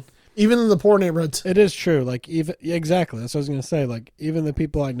had a pool. Even in the poor neighborhoods. It is true. Like even exactly. That's what I was gonna say. Like even the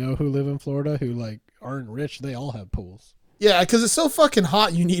people I know who live in Florida who like aren't rich, they all have pools. Yeah, because it's so fucking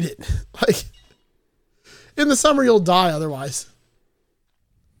hot. You need it. Like in the summer, you'll die otherwise.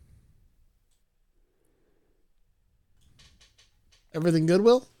 Everything good,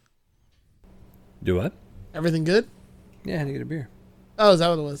 Will? Do what? Everything good? Yeah, I had to get a beer. Oh, is that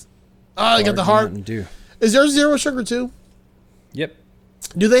what it was? Oh, I got the heart. Mountain Dew. Is there zero sugar too? Yep.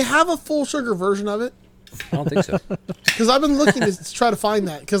 Do they have a full sugar version of it? I don't think so. Because I've been looking to try to find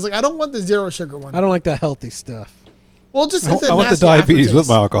that. Because like I don't want the zero sugar one. I don't like that healthy stuff. Well, just I want the diabetes with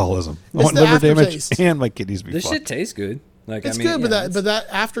my alcoholism. I It's want the liver damage aftertaste. and my kidneys to be This fucked. shit tastes good. Like It's I mean, good, yeah, but that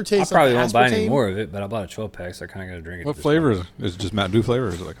aftertaste. I probably like won't buy any aspartame- more of it, but I bought a 12-pack, so I kind of got to drink it. What this flavor month. is it? Is it just Mountain Dew flavor or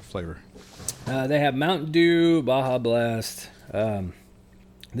is it like a flavor? They have Mountain Dew, Baja Blast.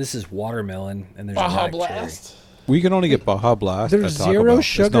 This is watermelon, and there's Baja black Blast. We can only get Baja Blast. There's at Taco zero Bell. It's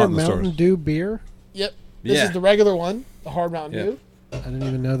sugar not in the Mountain stores. Dew beer. Yep. This Yeah. is the regular one, the hard Mountain Yeah. Dew. I didn't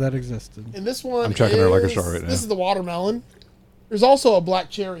even know that existed. And this one I'm checking our liquor is- store right now. This is the watermelon. There's also a black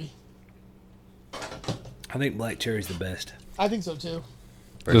cherry. I think black cherry's the best. I think so too.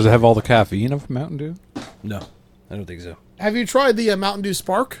 Does it have all the caffeine of Mountain Dew? No, I don't think so. Have you tried the Mountain Dew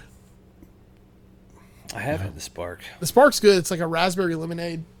Spark? I have had the Spark. The Spark's good. It's like a raspberry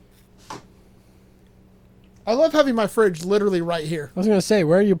lemonade. I love having my fridge literally right here. I was gonna say,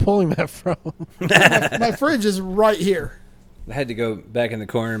 where are you pulling that from? My fridge is right here. I had to go back in the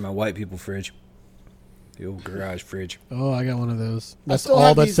corner in my white people fridge. The old garage fridge. Oh, I got one of those. That's still all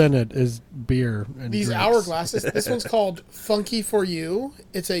have that's these- in it is beer and These drinks. hourglasses. This one's called Funky for You.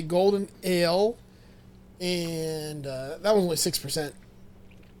 It's a golden ale, and that one's only 6%.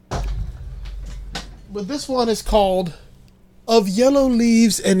 But this one is called Of Yellow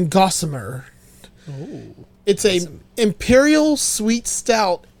Leaves and Gossamer. It's a imperial sweet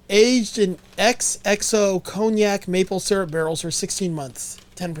stout aged in XXO cognac maple syrup barrels for 16 months.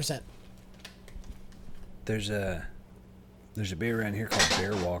 10%. There's a beer around here called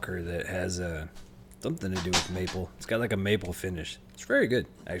Bear Walker that has something to do with maple. It's got like a maple finish. It's very good,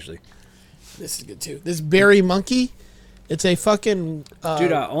 actually. This is good too. This Berry Monkey. It's a fucking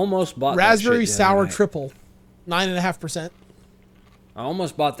Dude, I almost bought raspberry that shit the other sour night. triple. 9.5%. I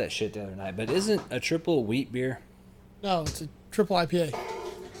almost bought that shit the other night, but isn't a triple wheat beer? No, it's a triple IPA.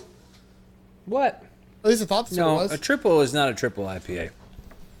 What? At least I thought that's what No, it was. a triple is not a triple IPA.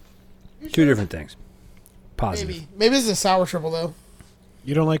 Two different things. Positive. Maybe it's a sour triple though.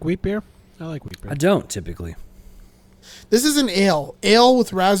 You don't like wheat beer? I like wheat beer. I don't typically. This is an ale. Ale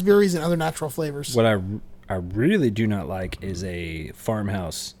with raspberries and other natural flavors. What I really do not like is a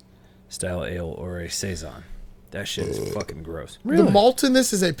farmhouse style ale or a saison. That shit is fucking gross. The malt in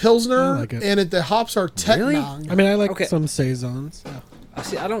this is a Pilsner, I like it. and the hops are Tettnang. I mean, I like Okay. some saisons. Yeah.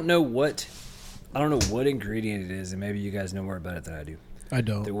 See, I don't know what ingredient it is, and maybe you guys know more about it than I do. I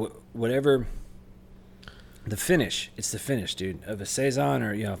don't. Whatever the finish, it's the finish, dude, of a saison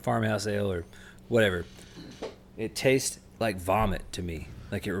or farmhouse ale or whatever. It tastes like vomit to me.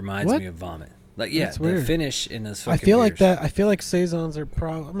 Like it reminds What? me of vomit. Like yeah, That's the weird. finish in those fucking I feel like beers. that. I feel like saisons are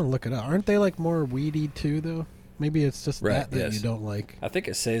probably. I'm gonna look it up. Aren't they like more weedy too, though? Maybe it's just Right, that yes. you don't like. I think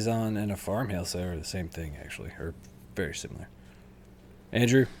a saison and a farmhouse ale are the same thing, actually, or very similar.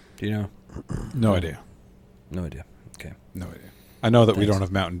 Andrew, do you know? No idea. No idea. Okay. No idea. I know that we Thanks. don't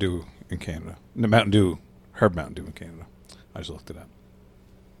have Mountain Dew in Canada. No, Mountain Dew, herb Mountain Dew in Canada. I just looked it up.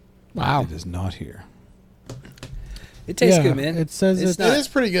 Wow. It is not here. It tastes Yeah, good, man. it says it's it's- not. It is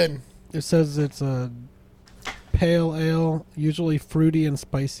pretty good. It says it's a pale ale, usually fruity and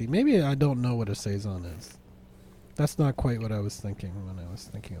spicy. Maybe I don't know what a saison is. That's not quite what I was thinking when I was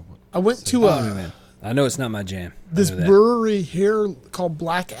thinking of what. I went to I don't know, man. I know it's not my jam. I this know that. brewery here called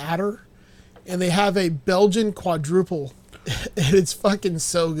Black Adder, and they have a Belgian quadruple, and it's fucking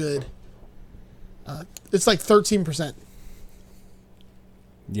so good. It's like 13%.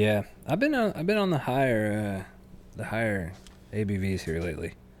 Yeah, I've been on the higher ABVs here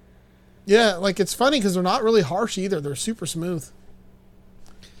lately. Yeah, like it's funny because they're not really harsh either. They're super smooth.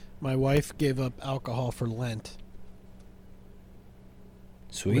 My wife gave up alcohol for Lent.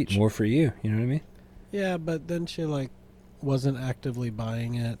 Sweet, Which- more for you. You know what I mean? Yeah, but then she wasn't actively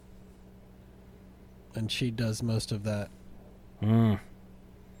buying it, and she does most of that. Mm.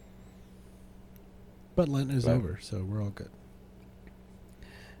 But Lent is Well- over, so we're all good.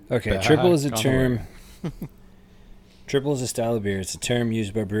 Okay, Bah, triple is a gone term. away. Triple is a style of beer. It's a term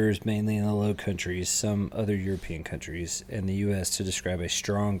used by brewers mainly in the Low Countries, some other European countries, and the U.S. to describe a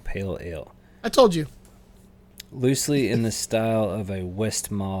strong pale ale, I told you. loosely in the style of a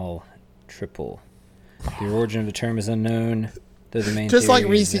Westmalle triple. The origin of the term is unknown. They're the main. Just like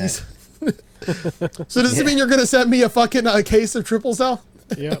theory is Reese's. So does it mean you're going to send me a fucking case of triple sell?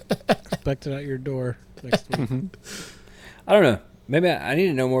 Yep. Expect it at your door next week. I don't know. Maybe I need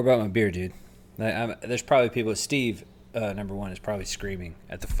to know more about my beer, dude. There's probably people. Steve, number one, is probably screaming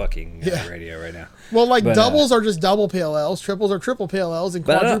at the fucking radio right now. Well, like doubles are just double pale ales, triples are triple pale ales, and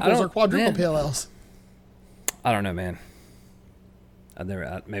quadruples are quadruple man. pale ales. I don't know, man.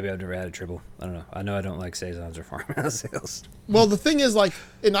 Maybe I've never had a triple. I don't know. I know I don't like saisons or farmhouse ales. Well, the thing is, like,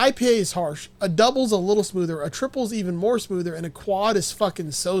 an IPA is harsh. A double's a little smoother. A triple's even more smoother, and a quad is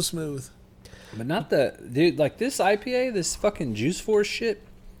fucking so smooth. But not dude. Like this IPA, this fucking Juice Force shit.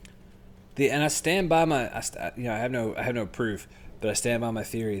 And I stand by my. I have no proof, but I stand by my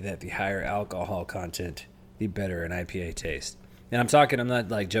theory that the higher alcohol content, the better an IPA tastes. And I'm not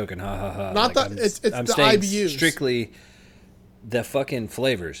like joking, ha ha ha. Not like, that it's I'm the saying IBUs. Strictly the fucking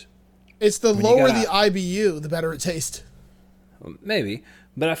flavors. It's the lower the IBU, the better it tastes. Maybe,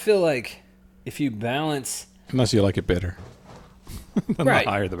 but I feel like if you balance, unless you like it bitter, right? The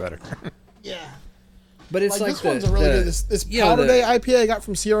higher the better. Yeah, but it's like this one's a really good. This Powder Day IPA I got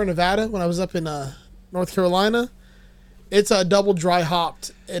from Sierra Nevada when I was up in North Carolina. It's a double dry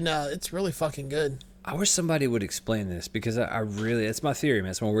hopped, and it's really fucking good. I wish somebody would explain this because I really, it's my theory,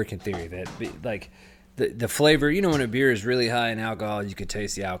 man. It's my working theory that like the flavor, when a beer is really high in alcohol, you could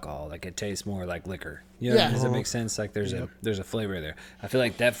taste the alcohol. Like it tastes more like liquor. Does that make sense? Like there's a flavor there. I feel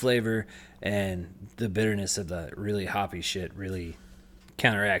like that flavor and the bitterness of the really hoppy shit really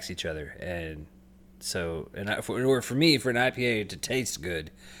counteracts each other. And so, in order for me, for an IPA to taste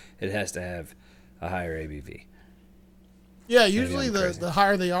good, it has to have a higher ABV. Yeah, usually the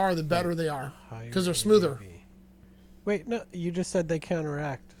higher they are, the better they are because they're smoother. Wait, no, you just said they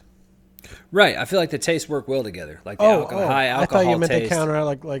counteract. Right, I feel like the tastes work well together. Like the high alcohol taste. I thought you meant they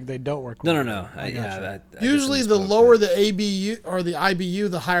counteract like they don't work well. No. Usually the lower the ABU or the IBU,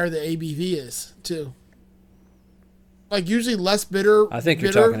 the higher the ABV is, too. Like usually less bitter. I think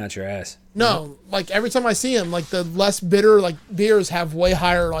you're talking out your ass. No, like every time I see them, like the less bitter like beers have way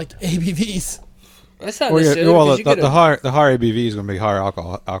higher like ABVs. That's not the higher ABV is going to be higher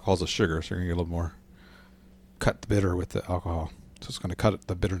alcohol. Alcohol's a sugar, so you're going to get a little more cut the bitter with the alcohol. So it's going to cut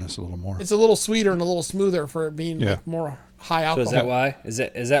the bitterness a little more. It's a little sweeter and a little smoother for it being like more high alcohol. So is that why?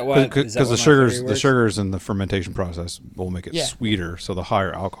 Is that why? Because the sugars in the fermentation process will make it sweeter. So the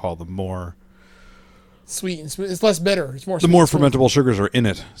higher alcohol, the more sweet and smooth. It's less bitter. It's more. The more fermentable sugars are in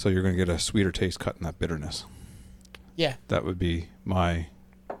it, so you're going to get a sweeter taste cut in that bitterness. Yeah, that would be my.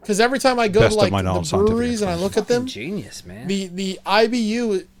 Because every time I go to like the breweries and I look at them, genius, man. The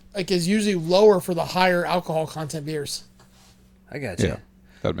IBU like is usually lower for the higher alcohol content beers. I got you. Yeah,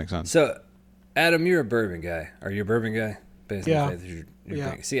 that would make sense. So, Adam, you're a bourbon guy. Are you a bourbon guy?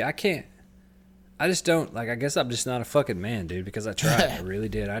 Yeah. See, I can't. I just don't like. I guess I'm just not a fucking man, dude. Because I tried. I really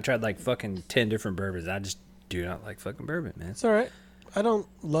did. I tried like fucking 10 different bourbons. I just do not like fucking bourbon, man. It's all right. I don't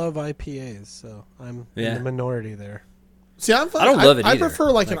love IPAs, so I'm in the minority there. See, I don't love it either. I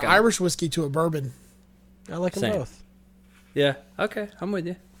prefer like an Irish whiskey to a bourbon. I like them both. Yeah. Okay. I'm with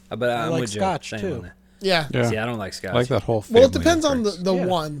you. But I'm like with Scotch you. too. Yeah. See, I don't like Scotch. I like that whole family. Well, it depends on the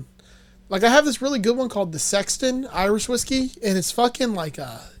one. Like I have this really good one called the Sexton Irish whiskey, and it's fucking like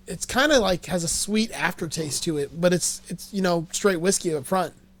it's kind of like has a sweet aftertaste to it, but it's straight whiskey up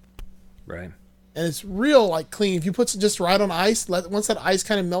front. Right. And it's real like clean. If you put it just right on ice, once that ice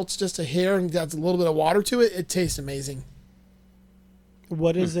kind of melts just a hair and adds a little bit of water to it, it tastes amazing.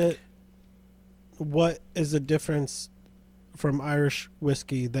 What is it? What is the difference from Irish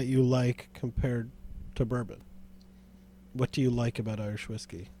whiskey that you like compared to bourbon? What do you like about Irish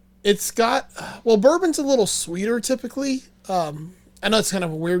whiskey? It's got, bourbon's a little sweeter typically. I know it's kind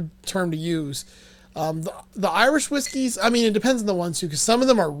of a weird term to use. The Irish whiskeys, I mean, it depends on the ones too, because some of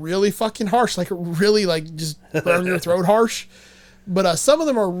them are really fucking harsh, like really like just burn your throat harsh. But some of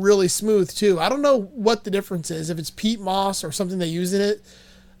them are really smooth too. I don't know what the difference is, if it's peat moss or something they use in it.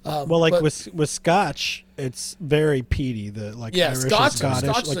 With Scotch, it's very peaty. Irish Scotch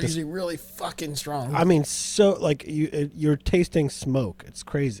like is usually really fucking strong. I mean, so like you're tasting smoke. It's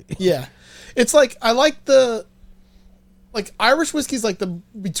crazy. Yeah, it's like I like the Irish whiskey's like the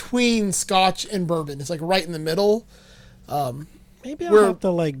between Scotch and bourbon. It's like right in the middle. Maybe I'll have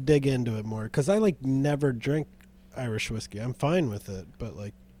to dig into it more because I never drink Irish whiskey. I'm fine with it, but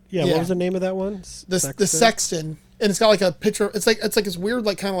what was the name of that one? The Sexton, and it's got like a picture. It's like this weird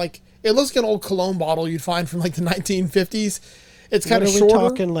kind of it looks like an old cologne bottle you'd find from the 1950s. It's kind of shorter. What are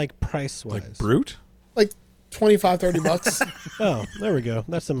we talking price wise? Like Brute? $25-$30. Oh, there we go.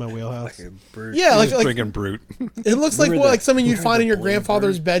 That's in my wheelhouse. Like a brute. Yeah, He's drinking brute. it looks like Remember like something you'd remember find in the your blue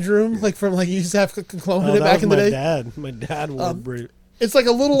grandfather's bedroom, like from like you used to have clone in it that back was in the my day. dad. My dad wore brute. It's like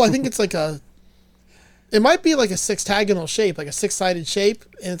a little. I think it's like a. It might be like a sextagonal shape, like a six-sided shape,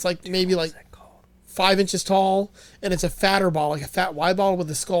 and it's like maybe like 5 inches tall, and it's a fatter ball, like a fat wide ball with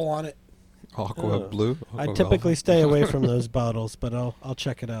a skull on it. Aqua blue. I Aqua typically stay away from those bottles, but I'll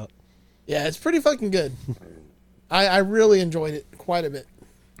check it out. Yeah, it's pretty fucking good. I really enjoyed it quite a bit.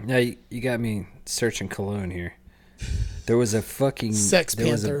 Now you got me searching cologne here. There was a fucking Sex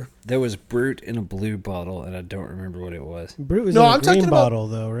Panther. There was brute in a blue bottle, and I don't remember what it was. Brute was No, in a I'm talking green about- bottle,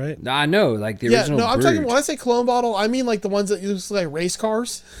 though, right? No, I know, like the Yeah, original. no, I'm brute. talking when I say clone bottle, I mean like the ones that use like race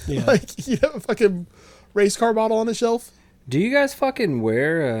cars. Yeah. Like you have a fucking race car bottle on the shelf. Do you guys fucking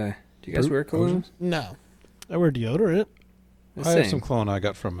wear? Do you guys wear cologne? No. I wear deodorant. I have some cologne I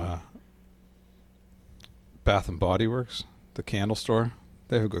got from Bath and Body Works, the candle store.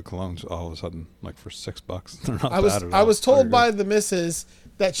 They have good colognes all of a sudden, like for $6. They're not bad at all. I was told Very by good. the missus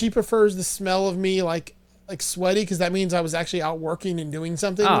that she prefers the smell of me like sweaty because that means I was actually out working and doing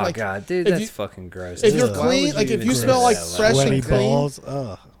something. Oh like, god, dude, if that's you- fucking gross. if you're Ugh. clean, like if you smell like fresh Sweaty and clean, balls.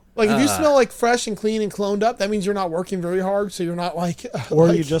 Ugh. like if you smell like fresh and clean and cloned up, that means you're not working very hard, so you're not like. Or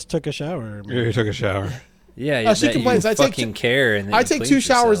like- you just took a shower. Yeah, you took a shower. Yeah, she that complains. You I take fucking two- care, and then I you take clean 2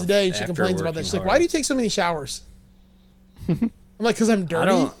 showers a yourself day, and she after complains about that. working She's like, hard. "Why do you take so many showers?" I'm like, "Cause I'm dirty." I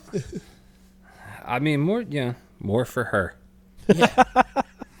don't. I mean, more for her.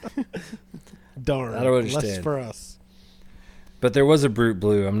 Darn. I don't Less understand. for us. But there was a brute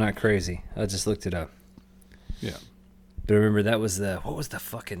blue. I'm not crazy. I just looked it up. Yeah. But remember, that was the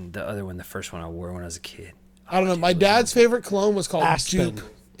other one, the first one I wore when I was a kid. I don't know. My dad's favorite cologne was called Aspen. Jupe.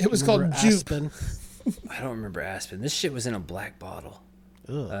 It was called Remember Jupe. Aspen? I don't remember Aspen. This shit was in a black bottle.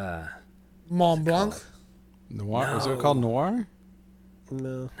 Ugh. Mont Blanc. Noir? Is it called Noir?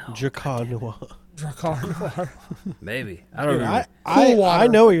 No. Jacquard Noir. Dracar Noir. Maybe. I don't Dude, remember. Cool water. I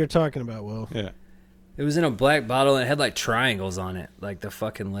know what you're talking about, Will. Yeah. It was in a black bottle and it had like triangles on it. Like the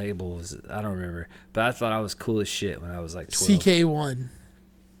fucking label was, I don't remember. But I thought I was cool as shit when I was like 12. CK1.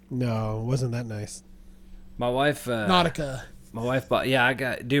 No, it wasn't that nice. My wife, Nautica. my wife bought,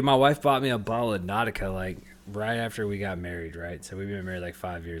 my wife bought me a bottle of Nautica like right after we got married, right? So we've been married like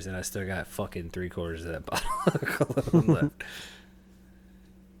 5 years and I still got fucking 3/4 of that bottle of cologne left.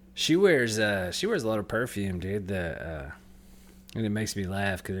 She wears a lot of perfume, dude. And it makes me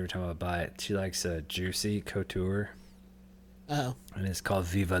laugh because every time I buy it, she likes Juicy Couture, Oh. and it's called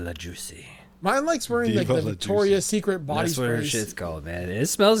Viva la Juicy. Mine likes wearing like Viva the la Victoria's Secret body That's what her sprays. shit's called, man. It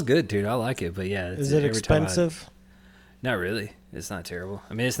smells good, dude. I like it, but yeah, Is it every time expensive? not really. It's not terrible.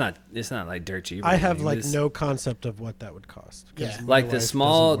 I mean, it's not like dirt cheap. or I have anything. like It's- no concept of what that would cost. 'Cause Yeah. my like the wife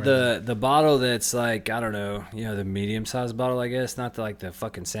small doesn't wear the bottle that's like, I don't know, the medium sized bottle, I guess, not the, like the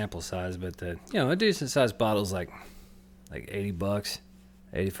fucking sample size, but the a decent sized bottle is like $80,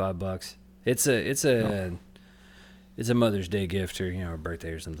 $85. It's a Mother's Day gift or a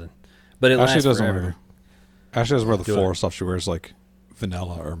birthday or something. But it Ashley lasts doesn't forever. wear. Ashley doesn't wear the Do floor it. stuff. She wears like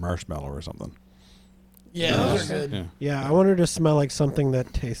vanilla or marshmallow or something. Yeah, those are good. Yeah. Yeah, I want her to smell like something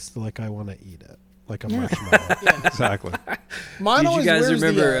that tastes like I want to eat it, like a marshmallow. Exactly. Mine Did you always guys wears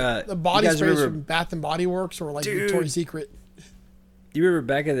remember, the body you guys sprays remember- from Bath and Body Works or like Dude. Victoria's Secret. You remember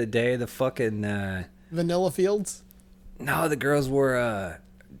back in the day, the fucking Vanilla Fields. no, the girls wore all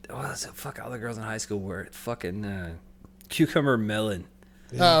the girls in high school wore fucking cucumber melon.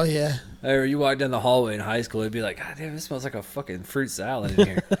 Oh yeah. Or you walk down the hallway in high school, it'd be like, God damn, this smells like a fucking fruit salad in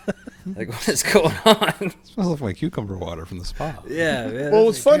here. Like, what is going on? Smells like my cucumber water from the spa. Yeah, man. Well, it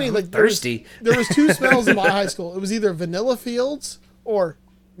was funny. Like thirsty. There was 2 smells in my high school. It was either Vanilla Fields or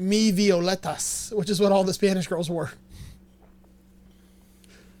Mi Violetas, which is what all the Spanish girls wore.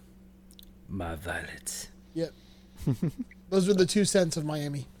 My violets. Yep. Those were the 2 scents of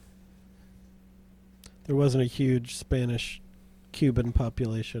Miami. There wasn't a huge Spanish Cuban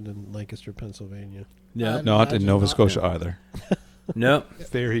population in Lancaster, Pennsylvania. No, Not in Imagine Nova not. Scotia either. nope.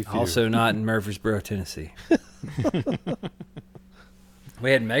 Very few. Also not in Murfreesboro, Tennessee.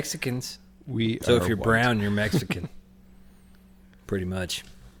 We had Mexicans. So if you're white. brown, you're Mexican. Pretty much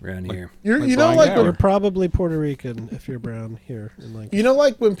around here. You Like know, Brian like Gower. when, You're probably Puerto Rican if you're brown here in Lancaster. you know,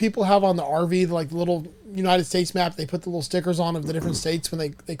 like when people have on the RV like the little United States map, they put the little stickers on of the different states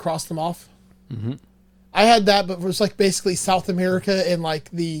when they cross them off. Mm-hmm. I had that, but it was like basically South America and like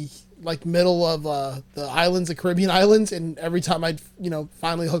the middle of the islands, the Caribbean islands, and every time I'd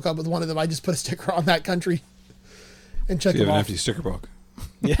finally hook up with one of them, I just put a sticker on that country and check You have them an off. empty sticker book.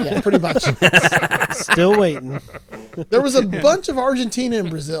 Yeah, pretty much. Still waiting. There was a bunch of Argentina and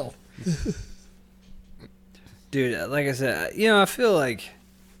Brazil. Dude, like I said, I feel like,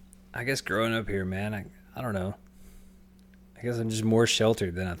 I guess growing up here, man, I don't know. I guess I'm just more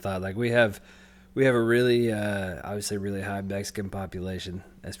sheltered than I thought. Like we have a really, obviously really high Mexican population,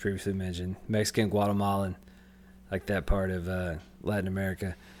 as previously mentioned. Mexican, Guatemalan, like that part of Latin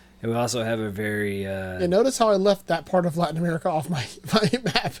America. And we also have a very... notice how I left that part of Latin America off my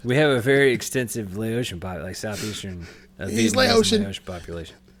map. We have a very extensive Laotian population, like southeastern He's Vietnamese and Laotian.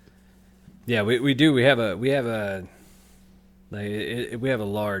 population. Yeah, we do. We have a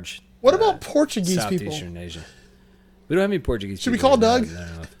large. What about Portuguese Southeastern people? Asia. We don't have any Portuguese. Should we people call around, Doug? I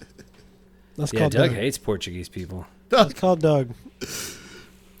don't know if- Let's Yeah, call Doug Doug. hates Portuguese people. Let's call Doug.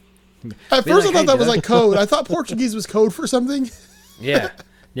 At Be first, like, I thought "Hey, that was Doug." like code. I thought Portuguese was code for something. Yeah.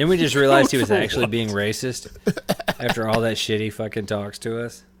 Then we just realized he was actually being racist after all that shit he fucking talks to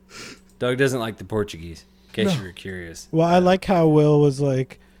us. Doug doesn't like the Portuguese, in case you were curious. Well, I like how Will was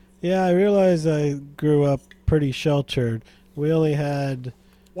like, yeah, I realized I grew up pretty sheltered. We only had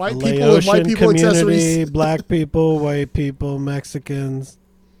White a people and Laotian white people community, accessories. black people, white people, Mexicans.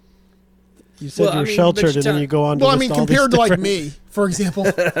 You said Well, I you're mean, sheltered, but and then you you go on to Well, I list mean, all these compared to like different- me, for example,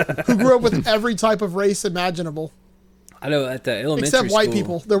 who grew up with every type of race imaginable, I know at the elementary except white school,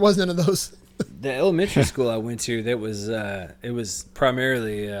 people, there was none of those. The elementary school I went to, it was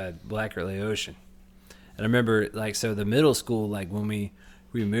primarily black or Laotian. And I remember, like, so the middle school, like when we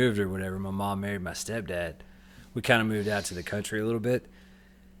moved or whatever, my mom married my stepdad. We kind of moved out to the country a little bit.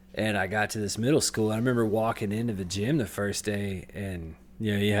 And I got to this middle school. I remember walking into the gym the first day, and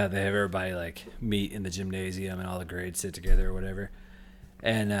they have everybody like meet in the gymnasium and all the grades sit together or whatever.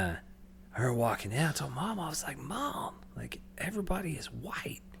 And I remember walking in. I told Mom, I was like, Mom, like everybody is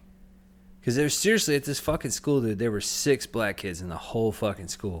white. Because there was seriously at this fucking school, dude, there were 6 black kids in the whole fucking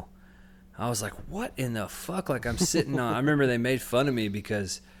school. I was like, what in the fuck? Like I'm sitting on. I remember they made fun of me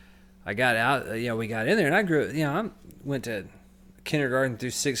because I got out. We got in there, and I grew. I went to kindergarten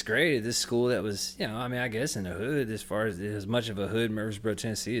through 6th grade at this school that was, I guess in the hood, as much of a hood Murfreesboro,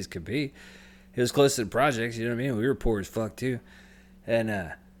 Tennessee as could be. It was close to the projects, you know what I mean? We were poor as fuck too.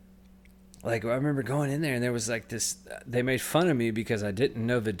 And like I remember going in there and there was like this, they made fun of me because I didn't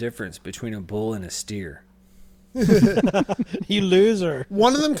know the difference between a bull and a steer. You loser.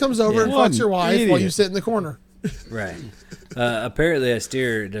 One of them comes over and One fucks your wife while idiot. you sit in the corner. Right. Apparently a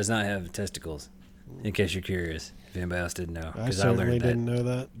steer does not have testicles, in case you're curious. If anybody else didn't know. I 'Cause certainly learned that. didn't know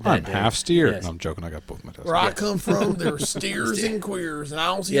that. I'm day. half steer. Yes. No, I'm joking. I got both my testicles. Where I come from, there were steers and queers, and I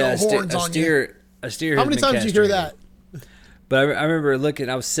don't see Yeah, no horns on you. a steer. How has many been times did you hear castrated. that? But I remember looking.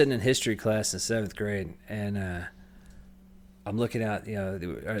 I was sitting in history class in 7th grade, and I'm looking out.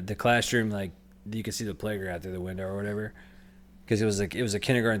 The classroom, like you could see the playground through the window or whatever, because it was a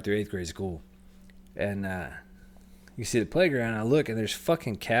kindergarten through 8th grade school, and you see the playground. And I look, and there's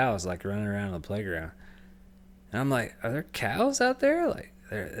fucking cows like running around on the playground, and I'm like, are there cows out there? Like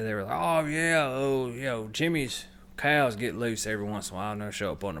they were like, oh yeah, Jimmy's cows get loose every once in a while, and they'll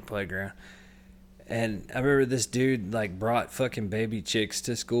show up on the playground. And I remember this dude like brought fucking baby chicks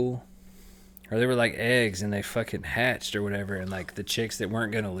to school, or they were like eggs and they fucking hatched or whatever. And like the chicks that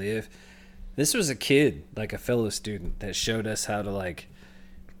weren't gonna live, this was a kid, like a fellow student, that showed us how to like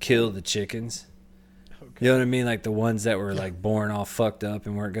kill the chickens. Okay. You know what I mean? Like the ones that were like born all fucked up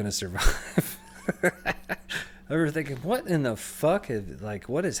and weren't gonna survive. I remember thinking, what in the fuck?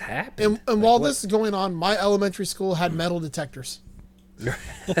 What has happened? And while this is going on, my elementary school had metal detectors.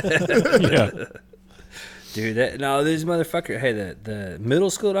 Yeah. Dude, these motherfuckers. Hey, the middle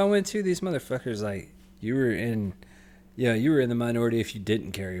school that I went to, these motherfuckers, like, you were in the minority if you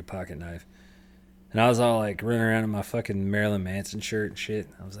didn't carry a pocket knife. And I was all like running around in my fucking Marilyn Manson shirt and shit.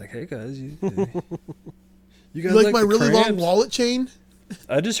 I was like, hey guys, you guys You like my the really long Cramps? wallet chain?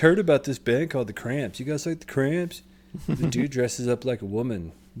 I just heard about this band called the Cramps. You guys like the Cramps? The dude dresses up like a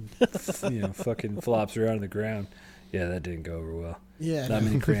woman, fucking flops around on the ground. Yeah, that didn't go over well. Yeah. Not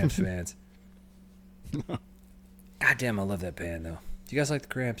many Cramps fans. God damn, I love that band though. Do you guys like the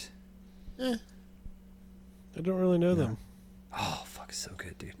Cramps? I don't really know them. Oh, fuck, it's so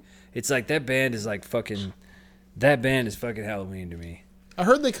good, dude. It's like that band is fucking Halloween to me. I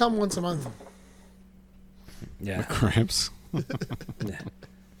heard they come once a month. Yeah. Cramps. Yeah.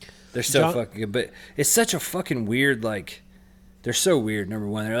 They're so John- fucking good, but it's such a fucking weird, like, they're so weird, number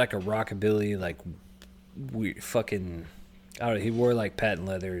one. They're like a rockabilly, like, weird fucking, I don't know, he wore like patent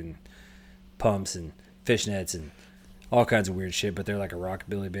leather and pumps and fishnets and all kinds of weird shit, but they're like a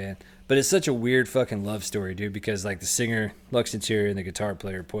rockabilly band. But it's such a weird fucking love story, dude, because like the singer, Lux Interior, and the guitar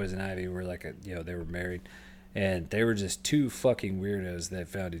player, Poison Ivy, were like they were married, and they were just 2 fucking weirdos that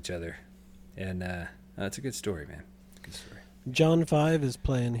found each other. And it's a good story, man. Good story. John 5 is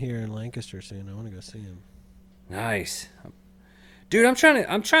playing here in Lancaster soon. I want to go see him. Nice. Dude, I'm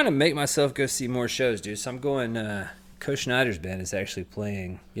trying to make myself go see more shows, dude. So I'm going. Coach Schneider's band is actually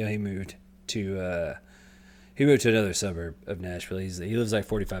playing. You know, he moved to another suburb of Nashville. He lives like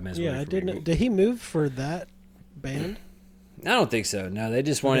 45 minutes away from I didn't. here. Did he move for that band? I don't think so. No, they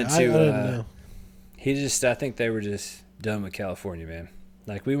just wanted to. I didn't know. I think they were just done with California, man.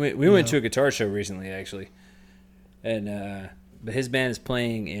 Like we went to a guitar show recently, actually, and but his band is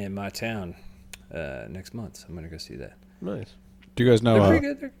playing in my town next month, so I'm gonna go see that. Nice. Do you guys know? They're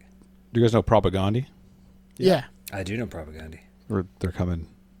pretty good. Do you guys know Propaganda? Yeah. I do know Propaganda. They're coming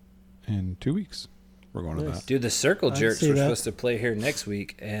in 2 weeks. We're going to that. Dude, the Circle I Jerks see were that. supposed to play here next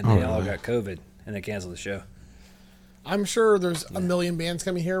week, and they all got COVID, and they canceled the show. I'm sure there's a million bands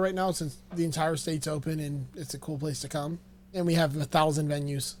coming here right now since the entire state's open and it's a cool place to come. And we have 1,000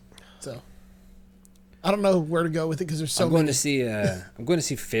 venues. So I don't know where to go with it because there's so I'm going many. I'm going to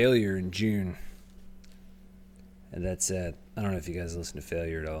see Failure in June. And that's I don't know if you guys listen to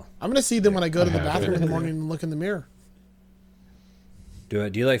Failure at all. I'm going to see them when I go to the have. bathroom in the morning and look in the mirror. Do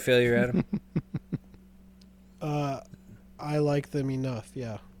you like Failure, Adam? I like them enough.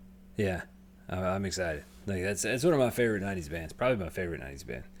 Yeah. Yeah. I'm excited. Like that's one of my favorite 90s bands. Probably my favorite 90s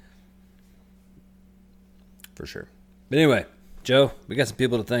band. For sure. But anyway, Joe, we got some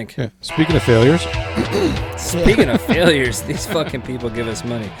people to thank. Yeah. Speaking of failures, Speaking of failures, these fucking people give us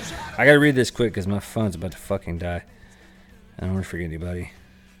money. I gotta read this quick because my phone's about to fucking die. I don't want to forget anybody.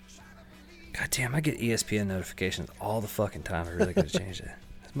 God damn, I get ESPN notifications all the fucking time. I really gotta change that.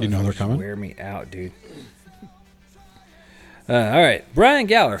 you know they're coming. Wear me out, dude. All right, Brian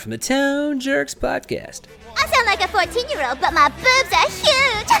Gower from the Town Jerks podcast. I sound like a 14-year-old, but my boobs are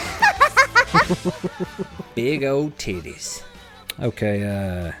huge. Big old titties.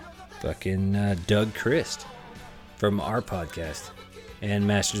 Okay, fucking Doug Christ from our podcast and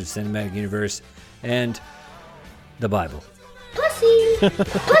Masters of Cinematic Universe and the Bible. Pussy.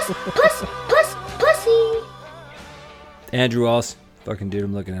 Pussy. Andrew Walls, fucking dude,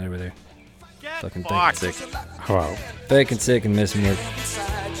 I'm looking at over there. Fucking thinking sick. Wow. Thinking sick and missing work.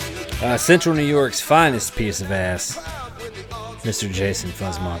 Central New York's finest piece of ass, Mr. Jason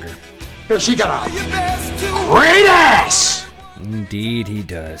Fuzzmonger. She got a great ass! Indeed he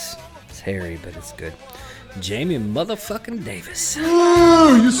does. It's hairy, but it's good. Jamie motherfucking Davis.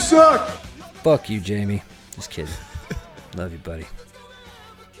 Ooh, you suck! Fuck you, Jamie. Just kidding. Love you, buddy.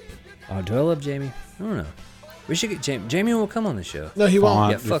 Oh, do I love Jamie? I don't know. We should get Jamie. Jamie won't come on the show. No, he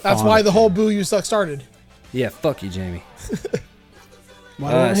won't. Yeah, fuck. That's why the whole Boo You Suck started. Yeah, fuck you, Jamie.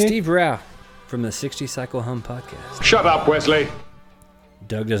 Why don't he? Steve Rao from the 60 Cycle Hum podcast. Shut up, Wesley.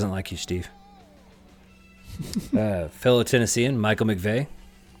 Doug doesn't like you, Steve. Fellow Tennessean Michael McVeigh.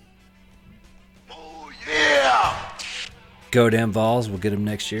 Oh, yeah! Go damn Vols. We'll get him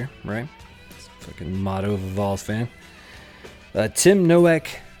next year, right? It's a fucking motto of a Vols fan. Tim Nowak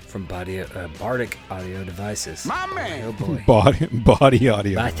from Bardic Audio Devices. My man. Oh boy. Body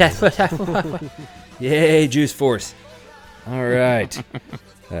audio. Yay, Juice Force. All right.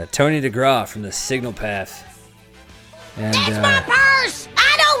 Tony DeGraw from the Signal Path. And Purse.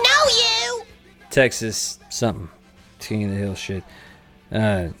 I don't know you. Texas something. King of the Hill shit.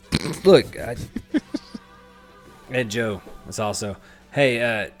 Look. Ed Joe is also.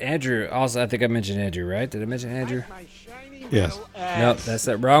 Hey, Andrew. Also, I think I mentioned Andrew, right? Did I mention Andrew? Yes. Nope, that's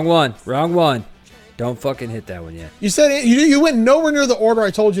the wrong one. Wrong one. Don't fucking hit that one yet. You said you went nowhere near the order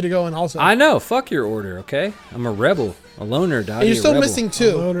I told you to go in also. I know. Fuck your order, okay? I'm a rebel. A loner, dog. And you're still missing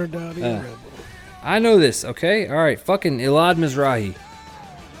two. Loner Dottie Rebel. I know this, okay? All right. Fucking Elad Mizrahi.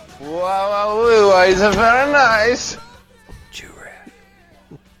 Wow, it's very nice.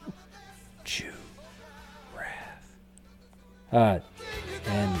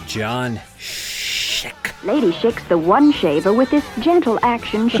 And John Schick. Lady Schick's the one shaver with this gentle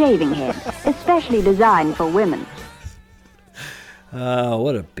action shaving head, especially designed for women. Oh,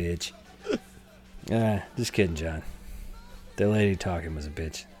 what a bitch. Just kidding, John. The lady talking was a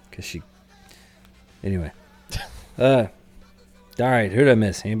bitch. Because she... Anyway. All right, who did I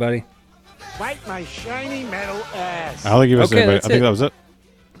miss? Anybody? Bite my shiny metal ass. I don't think you missed Okay, anybody. I that's think it. that was it.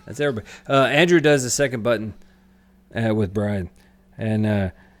 That's everybody. Andrew does the second button with Brian. And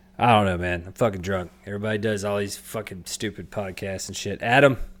I don't know, man. I'm fucking drunk. Everybody does all these fucking stupid podcasts and shit.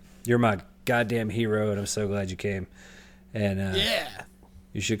 Adam, you're my goddamn hero, and I'm so glad you came. And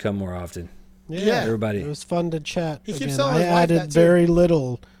you should come more often. Yeah. Everybody. It was fun to chat. He keeps again. telling I his wife added that, too. very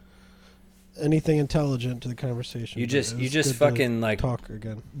little anything intelligent to the conversation. You but just it you was just good to fucking like talk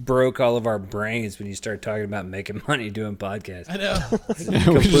again. broke all of our brains when you start talking about making money doing podcasts. I know.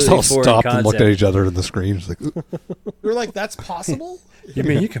 We just all Completely foreign stopped and looked at concept. each other in the screen. It's like, "Ooh." We were like, that's possible? You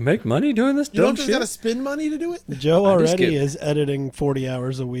mean you can make money doing this You don't dumb just shit? got to spend money to do it? Joe I just already get- is editing 40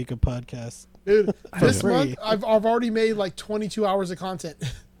 hours a week of podcasts. Dude, this free. month, I've already made like 22 hours of content.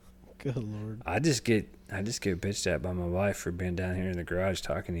 Good Lord. I just get bitched at by my wife for being down here in the garage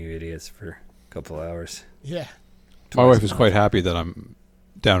talking to you idiots for a couple hours. Yeah. My wife is quite happy that I'm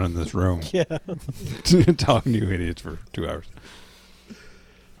down in this room Yeah. talking to you idiots for 2 hours.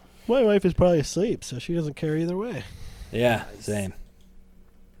 My wife is probably asleep, so she doesn't care either way. Yeah, same.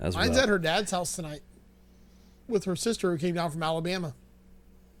 As Mine's well. at her dad's house tonight with her sister who came down from Alabama.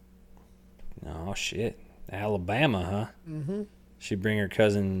 Oh shit, Alabama, huh? Mm-hmm. She bring her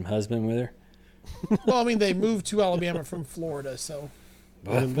cousin husband with her. Well, I mean, they moved to Alabama from Florida, so.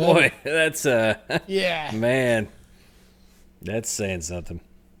 Boy, that's Yeah. man, that's saying something.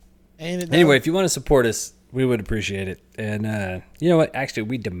 Ain't it Anyway, though? if you want to support us, we would appreciate it. And you know what? Actually,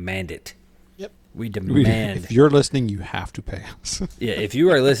 we demand it. Yep. We demand. If you're listening, you have to pay us. Yeah, if you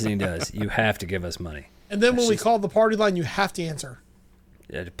are listening to us, you have to give us money. And then when we call the party line, you have to answer.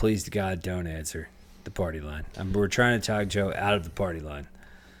 Yeah, please, God, don't answer the party line. We're trying to talk Joe out of the party line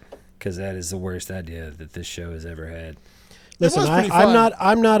because that is the worst idea that this show has ever had. Listen, was pretty I'm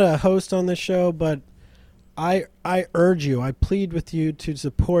fun. not a host on this show, but I urge you, I plead with you to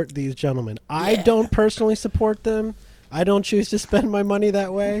support these gentlemen. I don't personally support them. I don't choose to spend my money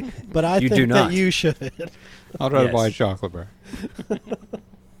that way, but I You do think not. that you should. I'll try to Yes. buy a chocolate bar.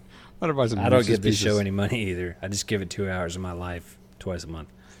 I'll buy some I don't Reese's give this show Pieces. any money either. I just give it 2 hours of my life twice a month.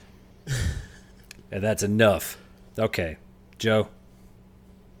 And that's enough. Okay, Joe.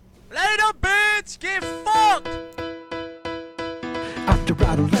 Later, bitch! Get fucked! After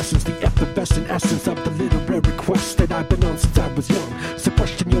adolescence, the effervescent essence of the literary quest that I've been on since I was young. So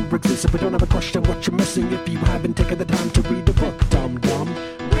question your existence, but don't ever question what you're missing if you haven't taken the time to read the book, dumb.